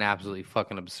where he went absolutely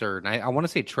fucking absurd. And I want to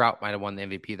say Trout might have won the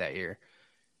MVP that year.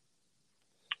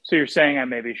 So you're saying I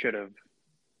maybe should have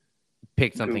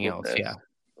picked something else, this. Yeah.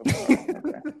 Okay.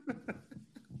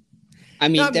 I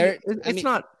mean, it's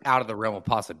not out of the realm of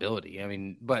possibility. I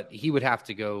mean, but he would have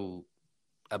to go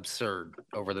absurd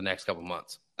over the next couple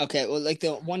months. Okay, well, like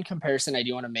the one comparison I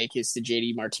do want to make is the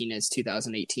JD Martinez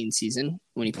 2018 season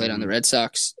when he played on the Red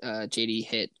Sox. JD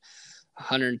hit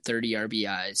 130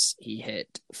 RBIs. He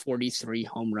hit 43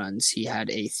 home runs. He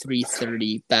had a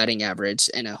 330 batting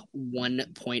average and a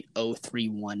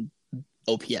 1.031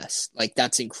 OPS. Like,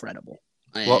 that's incredible.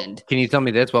 And well, can you tell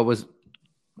me this? What was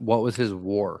his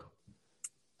WAR?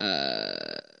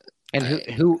 And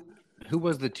who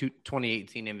was the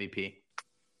 2018 MVP?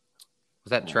 Was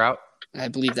that Trout? I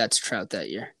believe that's Trout that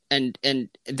year. And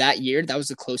that year, that was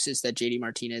the closest that JD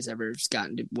Martinez ever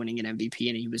gotten to winning an MVP,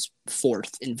 and he was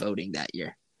 4th in voting that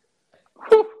year.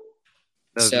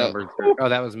 Those numbers.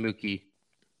 That was Mookie.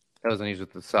 That was when he was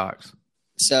with the Sox.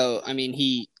 So, I mean,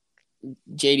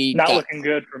 JD not looking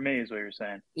good for me, is what you're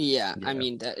saying. Yeah, I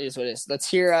mean, that is what it is. Let's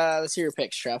hear your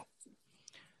picks, Trev.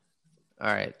 All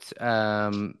right.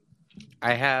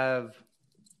 I have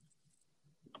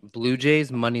Blue Jays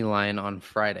money line on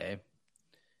Friday.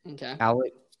 Okay.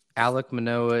 Alek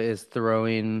Manoah is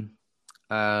throwing.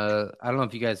 I don't know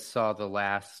if you guys saw the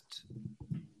last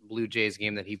Blue Jays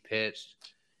game that he pitched.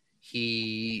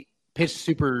 He pitched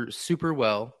super, super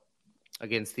well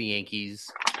against the Yankees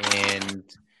and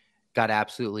got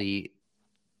absolutely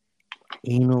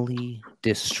anally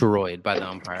destroyed by the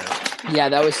umpire. Yeah,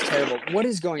 that was terrible. What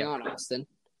is going on, Austin?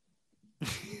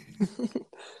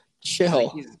 Chill.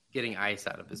 He's getting ice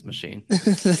out of his machine.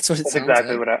 That's what it sounds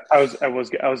exactly like. what I was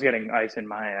getting ice in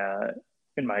my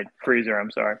freezer.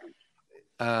 I'm sorry.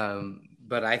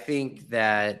 But I think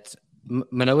that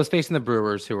Manoah's facing the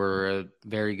Brewers, who are a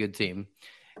very good team,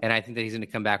 and I think that he's going to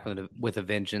come back with a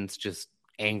vengeance, just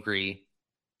angry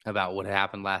about what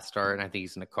happened last start, and I think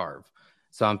he's going to carve.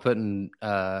 So I'm putting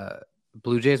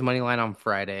Blue Jays money line on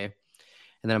Friday,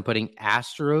 and then I'm putting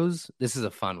Astros. This is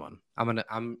a fun one.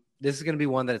 This is going to be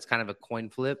one that it's kind of a coin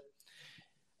flip.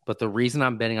 But the reason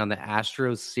I'm betting on the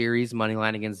Astros series money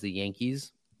line against the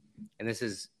Yankees, and this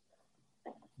is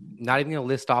not even going to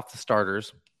list off the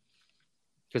starters,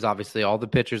 because obviously all the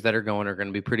pitchers that are going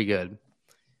to be pretty good.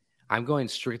 I'm going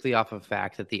strictly off of the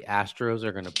fact that the Astros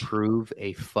are going to prove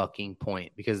a fucking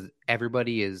point, because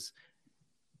everybody is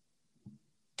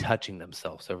touching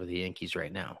themselves over the Yankees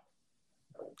right now.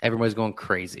 Everybody's going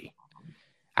crazy.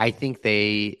 I think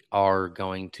they are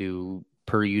going to,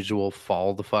 per usual,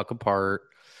 fall the fuck apart.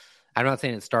 I'm not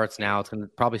saying it starts now. It's going to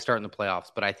probably start in the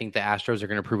playoffs, but I think the Astros are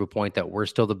going to prove a point that we're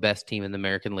still the best team in the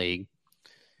American League.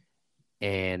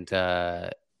 And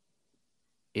I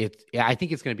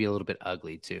think it's going to be a little bit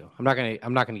ugly too. I'm not going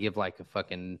to give like a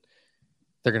fucking,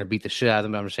 they're going to beat the shit out of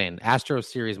them. I'm just saying Astros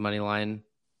series money line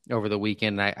over the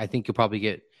weekend. I think you'll probably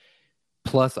get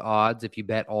plus odds if you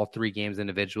bet all 3 games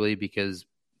individually, because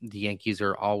the Yankees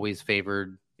are always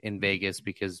favored in Vegas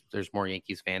because there's more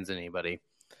Yankees fans than anybody.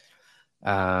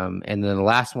 And then the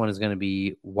last one is going to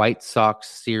be White Sox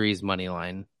series money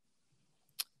line.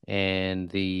 And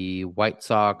the White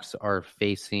Sox are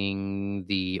facing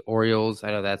the Orioles. I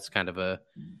know that's kind of a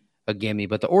gimme,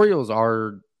 but the Orioles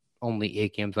are only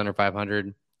 8 games under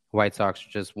 500. White Sox are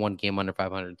just 1 game under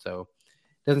 500. So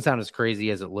it doesn't sound as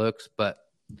crazy as it looks, but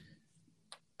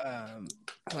I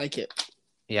like it.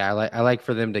 Yeah, I like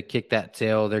for them to kick that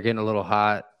tail. They're getting a little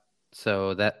hot.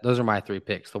 So those are my 3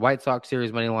 picks. The White Sox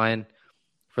series money line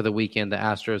for the weekend, the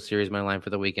Astros series money line for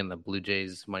the weekend, the Blue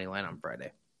Jays money line on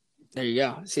Friday. There you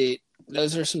go. See,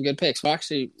 those are some good picks. Well,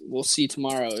 actually, we'll see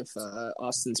tomorrow if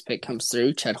Austin's pick comes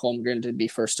through. Chet Holmgren to be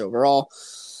first overall.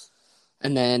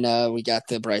 And then we got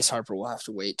the Bryce Harper. We'll have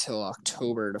to wait till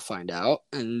October to find out.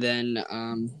 And then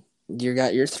you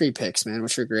got your 3 picks, man,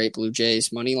 which are great. Blue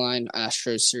Jays money line,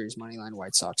 Astros series money line,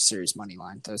 White Sox series money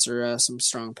line. Those are some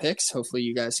strong picks. Hopefully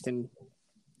you guys can,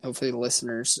 hopefully the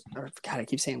listeners, or God, I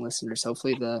keep saying listeners,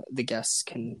 hopefully the guests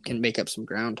can make up some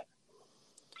ground.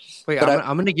 Wait,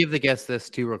 I'm going to give the guests this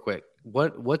too real quick.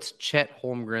 What's Chet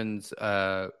Holmgren's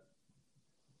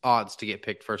odds to get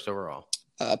picked first overall?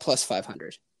 Plus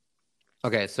 500.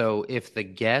 Okay, so if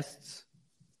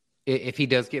he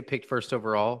does get picked first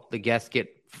overall, the guests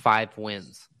get 5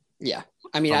 wins. Yeah.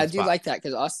 I mean, on I the do spot. like that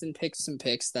because Austin picks some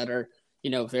picks that are,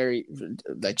 very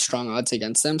like strong odds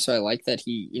against them. So I like that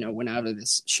he, went out of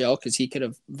this shell because he could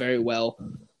have very well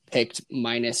picked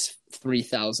minus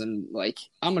 3,000. Like,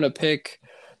 I'm gonna pick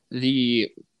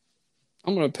the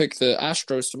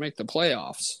Astros to make the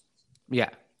playoffs. Yeah.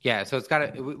 So it's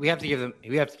got to. We have to give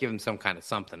them some kind of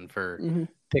something for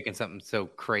picking something so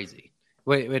crazy.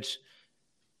 Which,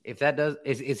 if that does,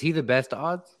 is he the best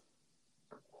odds?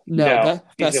 No, No, that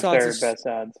he's the best odds third is best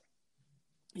odds.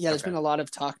 yeah. There's Okay. been a lot of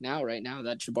talk right now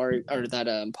that Jabari or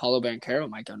that Paulo Banchero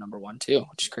might go number one too,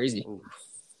 which is crazy. Ooh,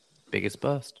 biggest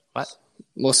bust. What?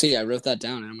 We'll see. I wrote that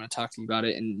down, and I'm going to talk to you about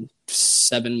it in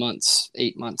 7 months,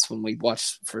 8 months when we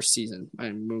watch first season,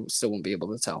 and we still won't be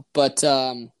able to tell. But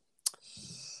all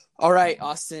right,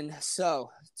 Austin.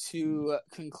 So to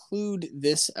conclude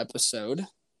this episode,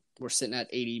 we're sitting at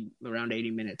around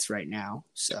 80 minutes right now,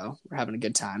 so we're having a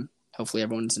good time. Hopefully,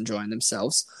 everyone's enjoying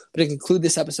themselves. But to conclude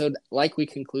this episode, like we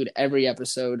conclude every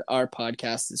episode, our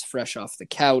podcast is fresh off the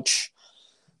couch.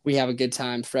 We have a good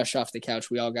time, fresh off the couch.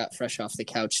 We all got fresh off the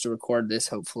couch to record this,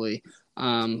 hopefully.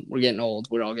 We're getting old.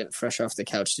 We're all getting fresh off the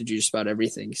couch to do just about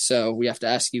everything. So we have to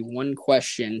ask you one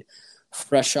question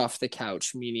fresh off the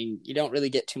couch, meaning you don't really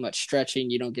get too much stretching.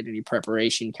 You don't get any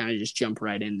preparation. Kind of just jump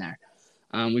right in there.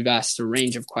 We've asked a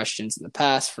range of questions in the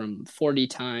past from 40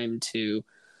 time to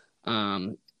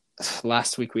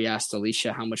last week we asked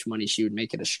Alicia how much money she would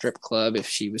make at a strip club if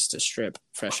she was to strip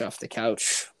fresh off the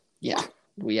couch. Yeah,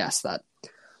 we asked that.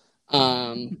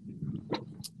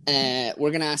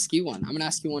 We're gonna ask you one. I'm gonna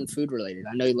ask you one food related.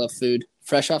 I know you love food.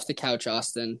 Fresh off the couch,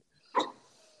 Austin.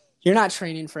 You're not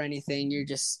training for anything. You're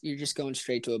just going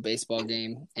straight to a baseball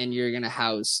game, and you're gonna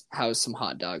house some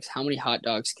hot dogs. How many hot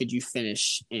dogs could you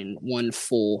finish in one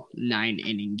full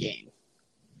 9-inning game?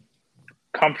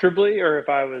 Comfortably, or if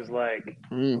I was like,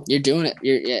 you're doing it.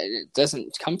 It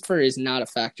doesn't. Comfort is not a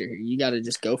factor here. You got to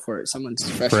just go for it. Someone's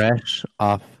Fresh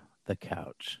off the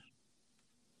couch.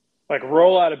 like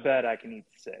roll out of bed, I can eat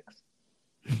 6.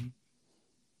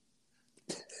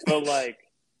 But like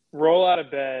roll out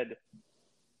of bed,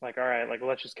 like, all right, like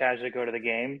let's just casually go to the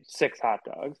game, 6 hot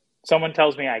dogs. Someone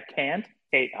tells me I can't,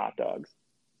 8 hot dogs.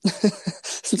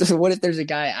 So what if there's a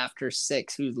guy after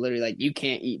 6 who's literally like, you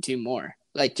can't eat 2 more?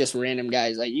 Like just random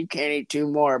guys like, you can't eat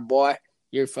 2 more, boy.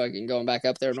 You're fucking going back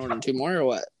up there and ordering 2 more or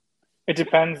what? It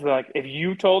depends. Like if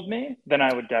you told me, then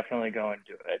I would definitely go and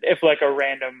do it. If like a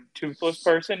random toothless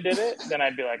person did it, then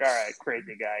I'd be like, all right,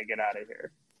 crazy guy, get out of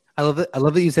here. I love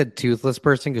that you said toothless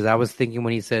person, because I was thinking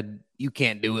when he said you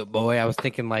can't do it, boy, I was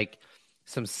thinking like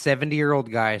some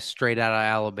 70-year-old guy straight out of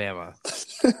Alabama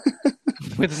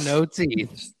with no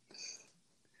teeth.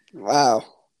 Wow.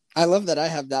 I love that I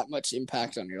have that much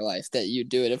impact on your life that you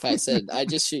do it. If I said, I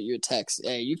just shoot you a text,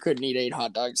 hey, you couldn't eat 8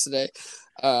 hot dogs today.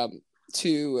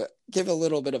 To give a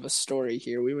little bit of a story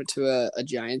here, we went to a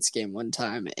Giants game one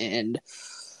time, and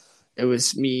it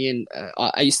was me and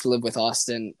I used to live with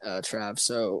Austin, Trav,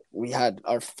 so we had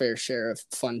our fair share of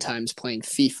fun times playing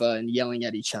FIFA and yelling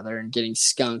at each other and getting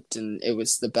skunked, and it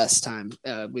was the best time.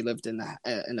 We lived in a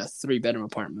 3-bedroom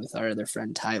apartment with our other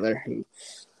friend Tyler, who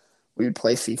we would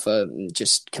play FIFA and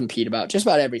just compete about just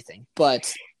about everything.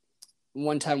 But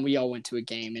one time we all went to a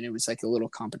game, and it was like a little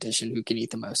competition who can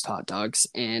eat the most hot dogs,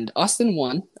 and Austin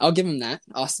won. I'll give him that.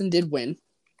 Austin did win.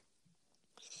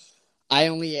 I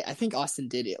think Austin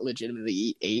did legitimately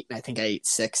eat 8, and I think I ate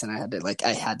 6, and I had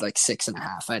 6.5.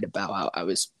 I had to bow out. I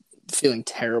was feeling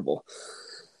terrible.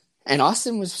 And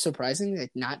Austin was surprisingly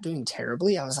like not doing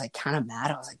terribly. I was like kind of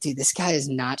mad. I was like, dude, this guy is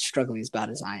not struggling as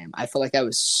bad as I am. I felt like I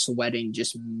was sweating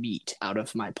just meat out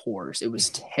of my pores. It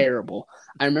was terrible.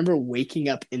 I remember waking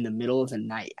up in the middle of the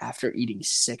night after eating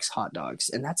 6 hot dogs.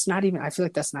 And I feel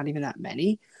like that's not even that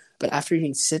many. But after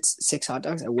eating six hot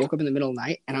dogs, I woke up in the middle of the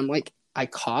night, and I'm like, I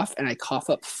cough, and I cough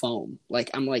up foam. Like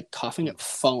I'm like coughing up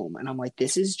foam, and I'm like,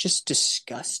 this is just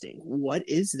disgusting. What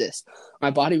is this?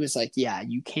 My body was like, yeah,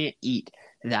 you can't eat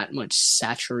that much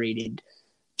saturated,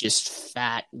 just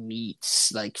fat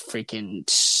meats, like freaking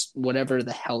whatever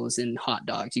the hell is in hot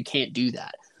dogs. You can't do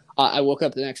that. I woke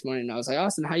up the next morning and I was like,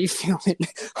 Austin, how you feeling?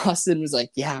 Austin was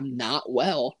like, yeah, I'm not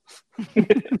well.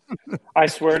 I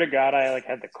swear to God, I like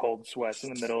had the cold sweats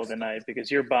in the middle of the night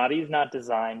because your body's not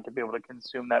designed to be able to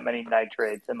consume that many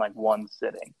nitrates in like one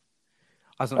sitting.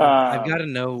 Awesome. I've got to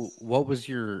know, what was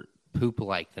your poop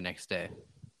like the next day?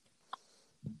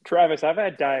 Travis, I've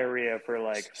had diarrhea for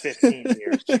like 15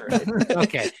 years straight.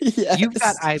 Okay. Yes. You've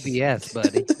got IBS,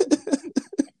 buddy.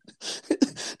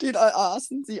 Dude,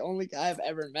 Austin's the only guy I've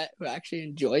ever met who actually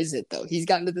enjoys it, though. He's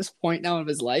gotten to this point now of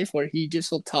his life where he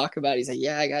just will talk about it. He's like,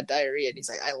 yeah, I got diarrhea. And he's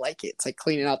like, I like it. It's like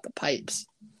cleaning out the pipes.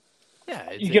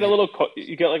 Yeah, you get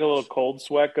like a little cold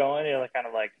sweat going. You're like kind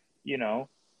of like you're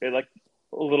like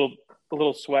a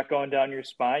little sweat going down your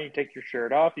spine. You take your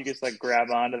shirt off. You just like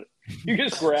you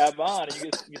just grab on, and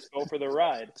you just go for the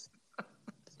ride.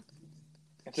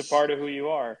 It's a part of who you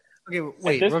are. Okay, At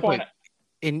wait, this real point,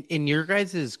 quick. In your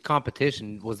guys'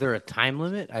 competition, was there a time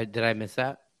limit? Did I miss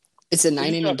that? It's a It was 9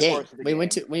 inning throughout the game. course of the We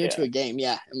went game. to a game,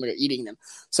 yeah, and we were eating them.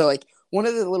 So like one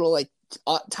of the little like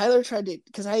Tyler tried to,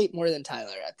 because I ate more than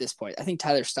Tyler at this point. I think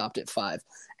Tyler stopped at 5,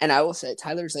 and I will say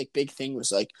Tyler's like big thing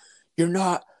was like, you're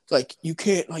not like, you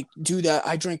can't like do that.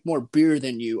 I drank more beer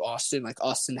than you, Austin. Like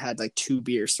Austin had like 2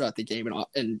 beers throughout the game,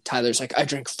 and Tyler's like, I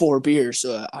drank 4 beers,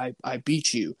 so I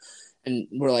beat you. And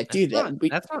we're like, dude,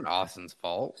 That's not Austin's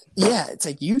fault. yeah, it's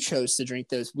like you chose to drink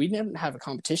those. We didn't have a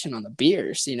competition on the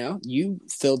beers, You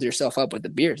filled yourself up with the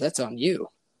beers. That's on you.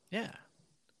 Yeah.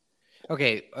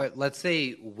 Okay, let's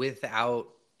say without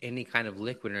any kind of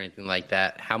liquid or anything like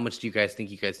that, how much do you guys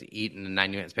think you guys eat in a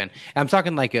 90-minute span? I'm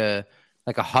talking like a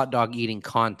hot dog eating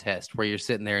contest where you're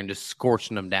sitting there and just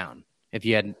scorching them down. If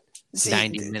you had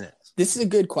 90 minutes. This is a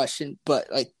good question, but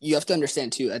like you have to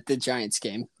understand too, at the Giants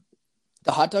game,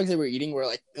 the hot dogs that we're eating were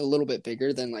like a little bit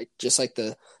bigger than like just like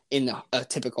a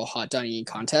typical hot dog eating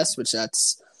contest, which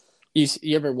that's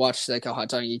you ever watch like a hot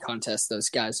dog eating contest? Those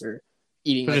guys are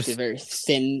eating like the very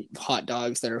thin hot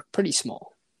dogs that are pretty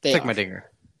small. It's like my dinger.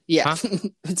 Yeah, huh?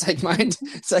 It's like mine.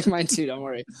 It's like mine too. Don't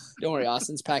worry,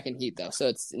 Austin's packing heat though, so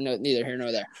it's neither here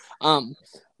nor there.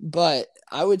 But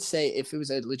I would say if it was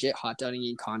a legit hot dog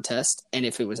eating contest, and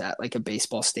if it was at like a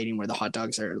baseball stadium where the hot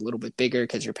dogs are a little bit bigger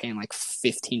because you're paying like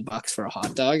 $15 for a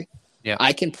hot dog, yeah,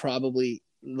 I can probably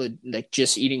like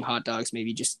just eating hot dogs,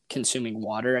 maybe just consuming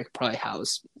water. I could probably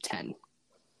house 10.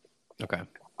 Okay.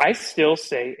 I still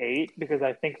say 8 because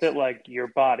I think that like your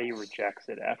body rejects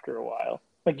it after a while.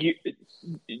 Like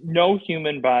no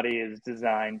human body is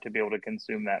designed to be able to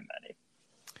consume that many.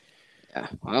 Yeah,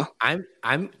 well,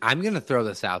 I'm gonna throw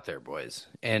this out there, boys,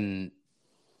 and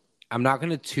I'm not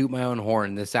gonna toot my own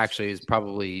horn. This actually is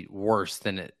probably worse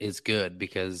than it is good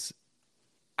because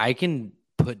I can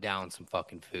put down some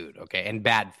fucking food, okay, and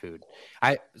bad food.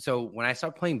 So when I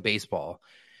started playing baseball,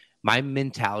 my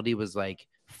mentality was like,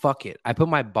 fuck it. I put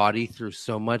my body through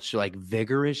so much like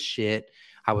vigorous shit.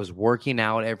 I was working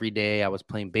out every day. I was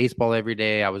playing baseball every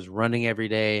day. I was running every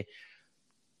day.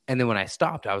 And then when I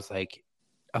stopped, I was like,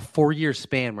 a 4-year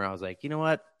span where I was like, you know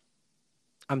what?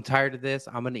 I'm tired of this.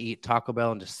 I'm going to eat Taco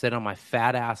Bell and just sit on my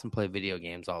fat ass and play video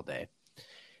games all day.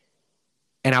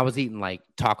 And I was eating like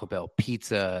Taco Bell,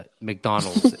 pizza,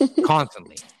 McDonald's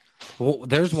constantly. Well,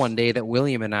 there's one day that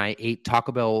William and I ate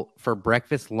Taco Bell for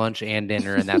breakfast, lunch, and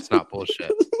dinner, and that's not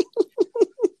bullshit.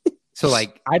 So,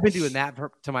 like, I've been doing that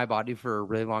to my body for a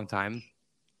really long time.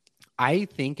 I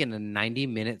think in a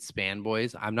 90-minute span,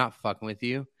 boys, I'm not fucking with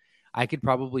you. I could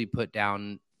probably put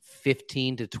down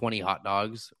 15 to 20 hot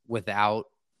dogs without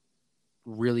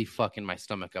really fucking my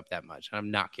stomach up that much. I'm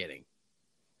not kidding.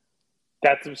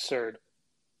 That's absurd.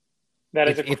 That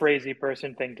is a crazy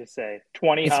person thing to say.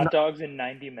 20 hot dogs in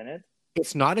 90 minutes?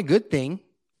 It's not a good thing,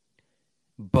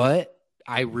 but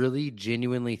I really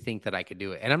genuinely think that I could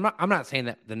do it. And I'm not saying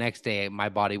that the next day my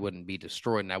body wouldn't be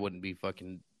destroyed and I wouldn't be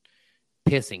fucking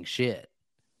pissing shit.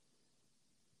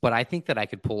 But I think that I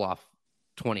could pull off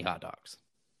 20 hot dogs.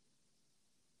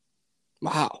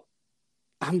 Wow.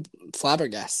 I'm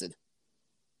flabbergasted.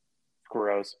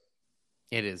 Gross.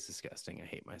 It is disgusting. I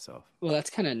hate myself. Well, that's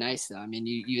kind of nice, though. I mean,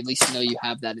 you at least know you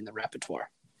have that in the repertoire.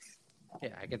 Yeah,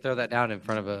 I can throw that down in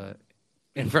front of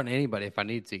anybody if I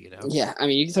need to, Yeah, I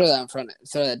mean, you can throw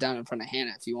that down in front of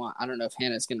Hannah if you want. I don't know if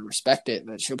Hannah's going to respect it,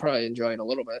 but she'll probably enjoy it a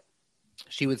little bit.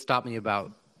 She would stop me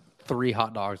about 3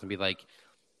 hot dogs and be like,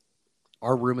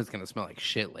 our room is going to smell like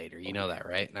shit later. You know that,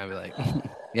 right? And I'd be like,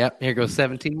 yep, here goes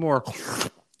 17 more.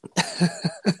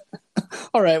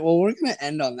 All right, well, we're going to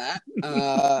end on that.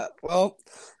 Well,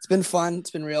 it's been fun.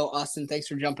 It's been real. Austin, thanks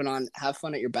for jumping on. Have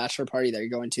fun at your bachelor party that you're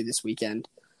going to this weekend.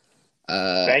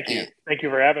 Thank you. Thank you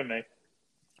for having me.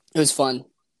 It was fun.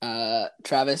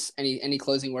 Travis, any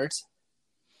closing words?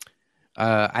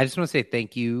 I just want to say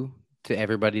thank you to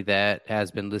everybody that has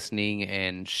been listening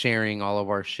and sharing all of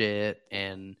our shit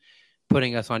and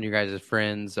putting us on your guys'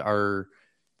 friends. Our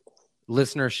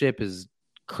listenership is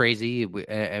crazy.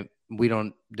 We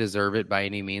don't deserve it by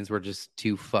any means. We're just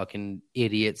 2 fucking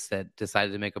idiots that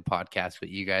decided to make a podcast, but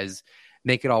you guys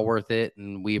make it all worth it.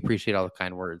 And we appreciate all the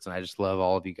kind words. And I just love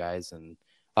all of you guys. And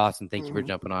Austin, thank you for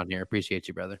jumping on here. Appreciate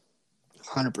you, brother.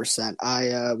 100%.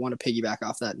 I want to piggyback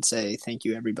off that and say thank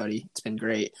you, everybody. It's been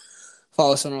great.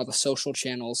 Follow us on all the social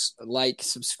channels. Like,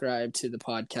 subscribe to the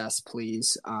podcast,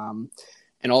 please.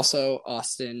 And also,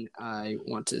 Austin, I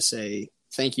want to say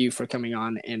thank you for coming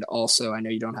on. And also, I know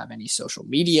you don't have any social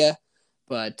media,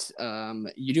 but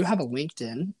you do have a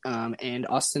LinkedIn. And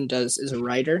Austin is a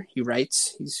writer. He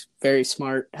writes. He's very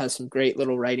smart, has some great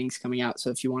little writings coming out. So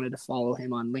if you wanted to follow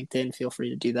him on LinkedIn, feel free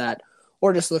to do that.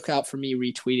 Or just look out for me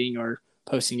retweeting or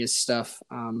posting his stuff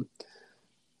on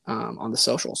the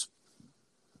socials.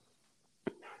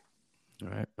 All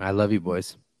right. I love you,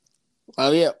 boys.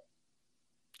 Love you.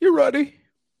 You're ready.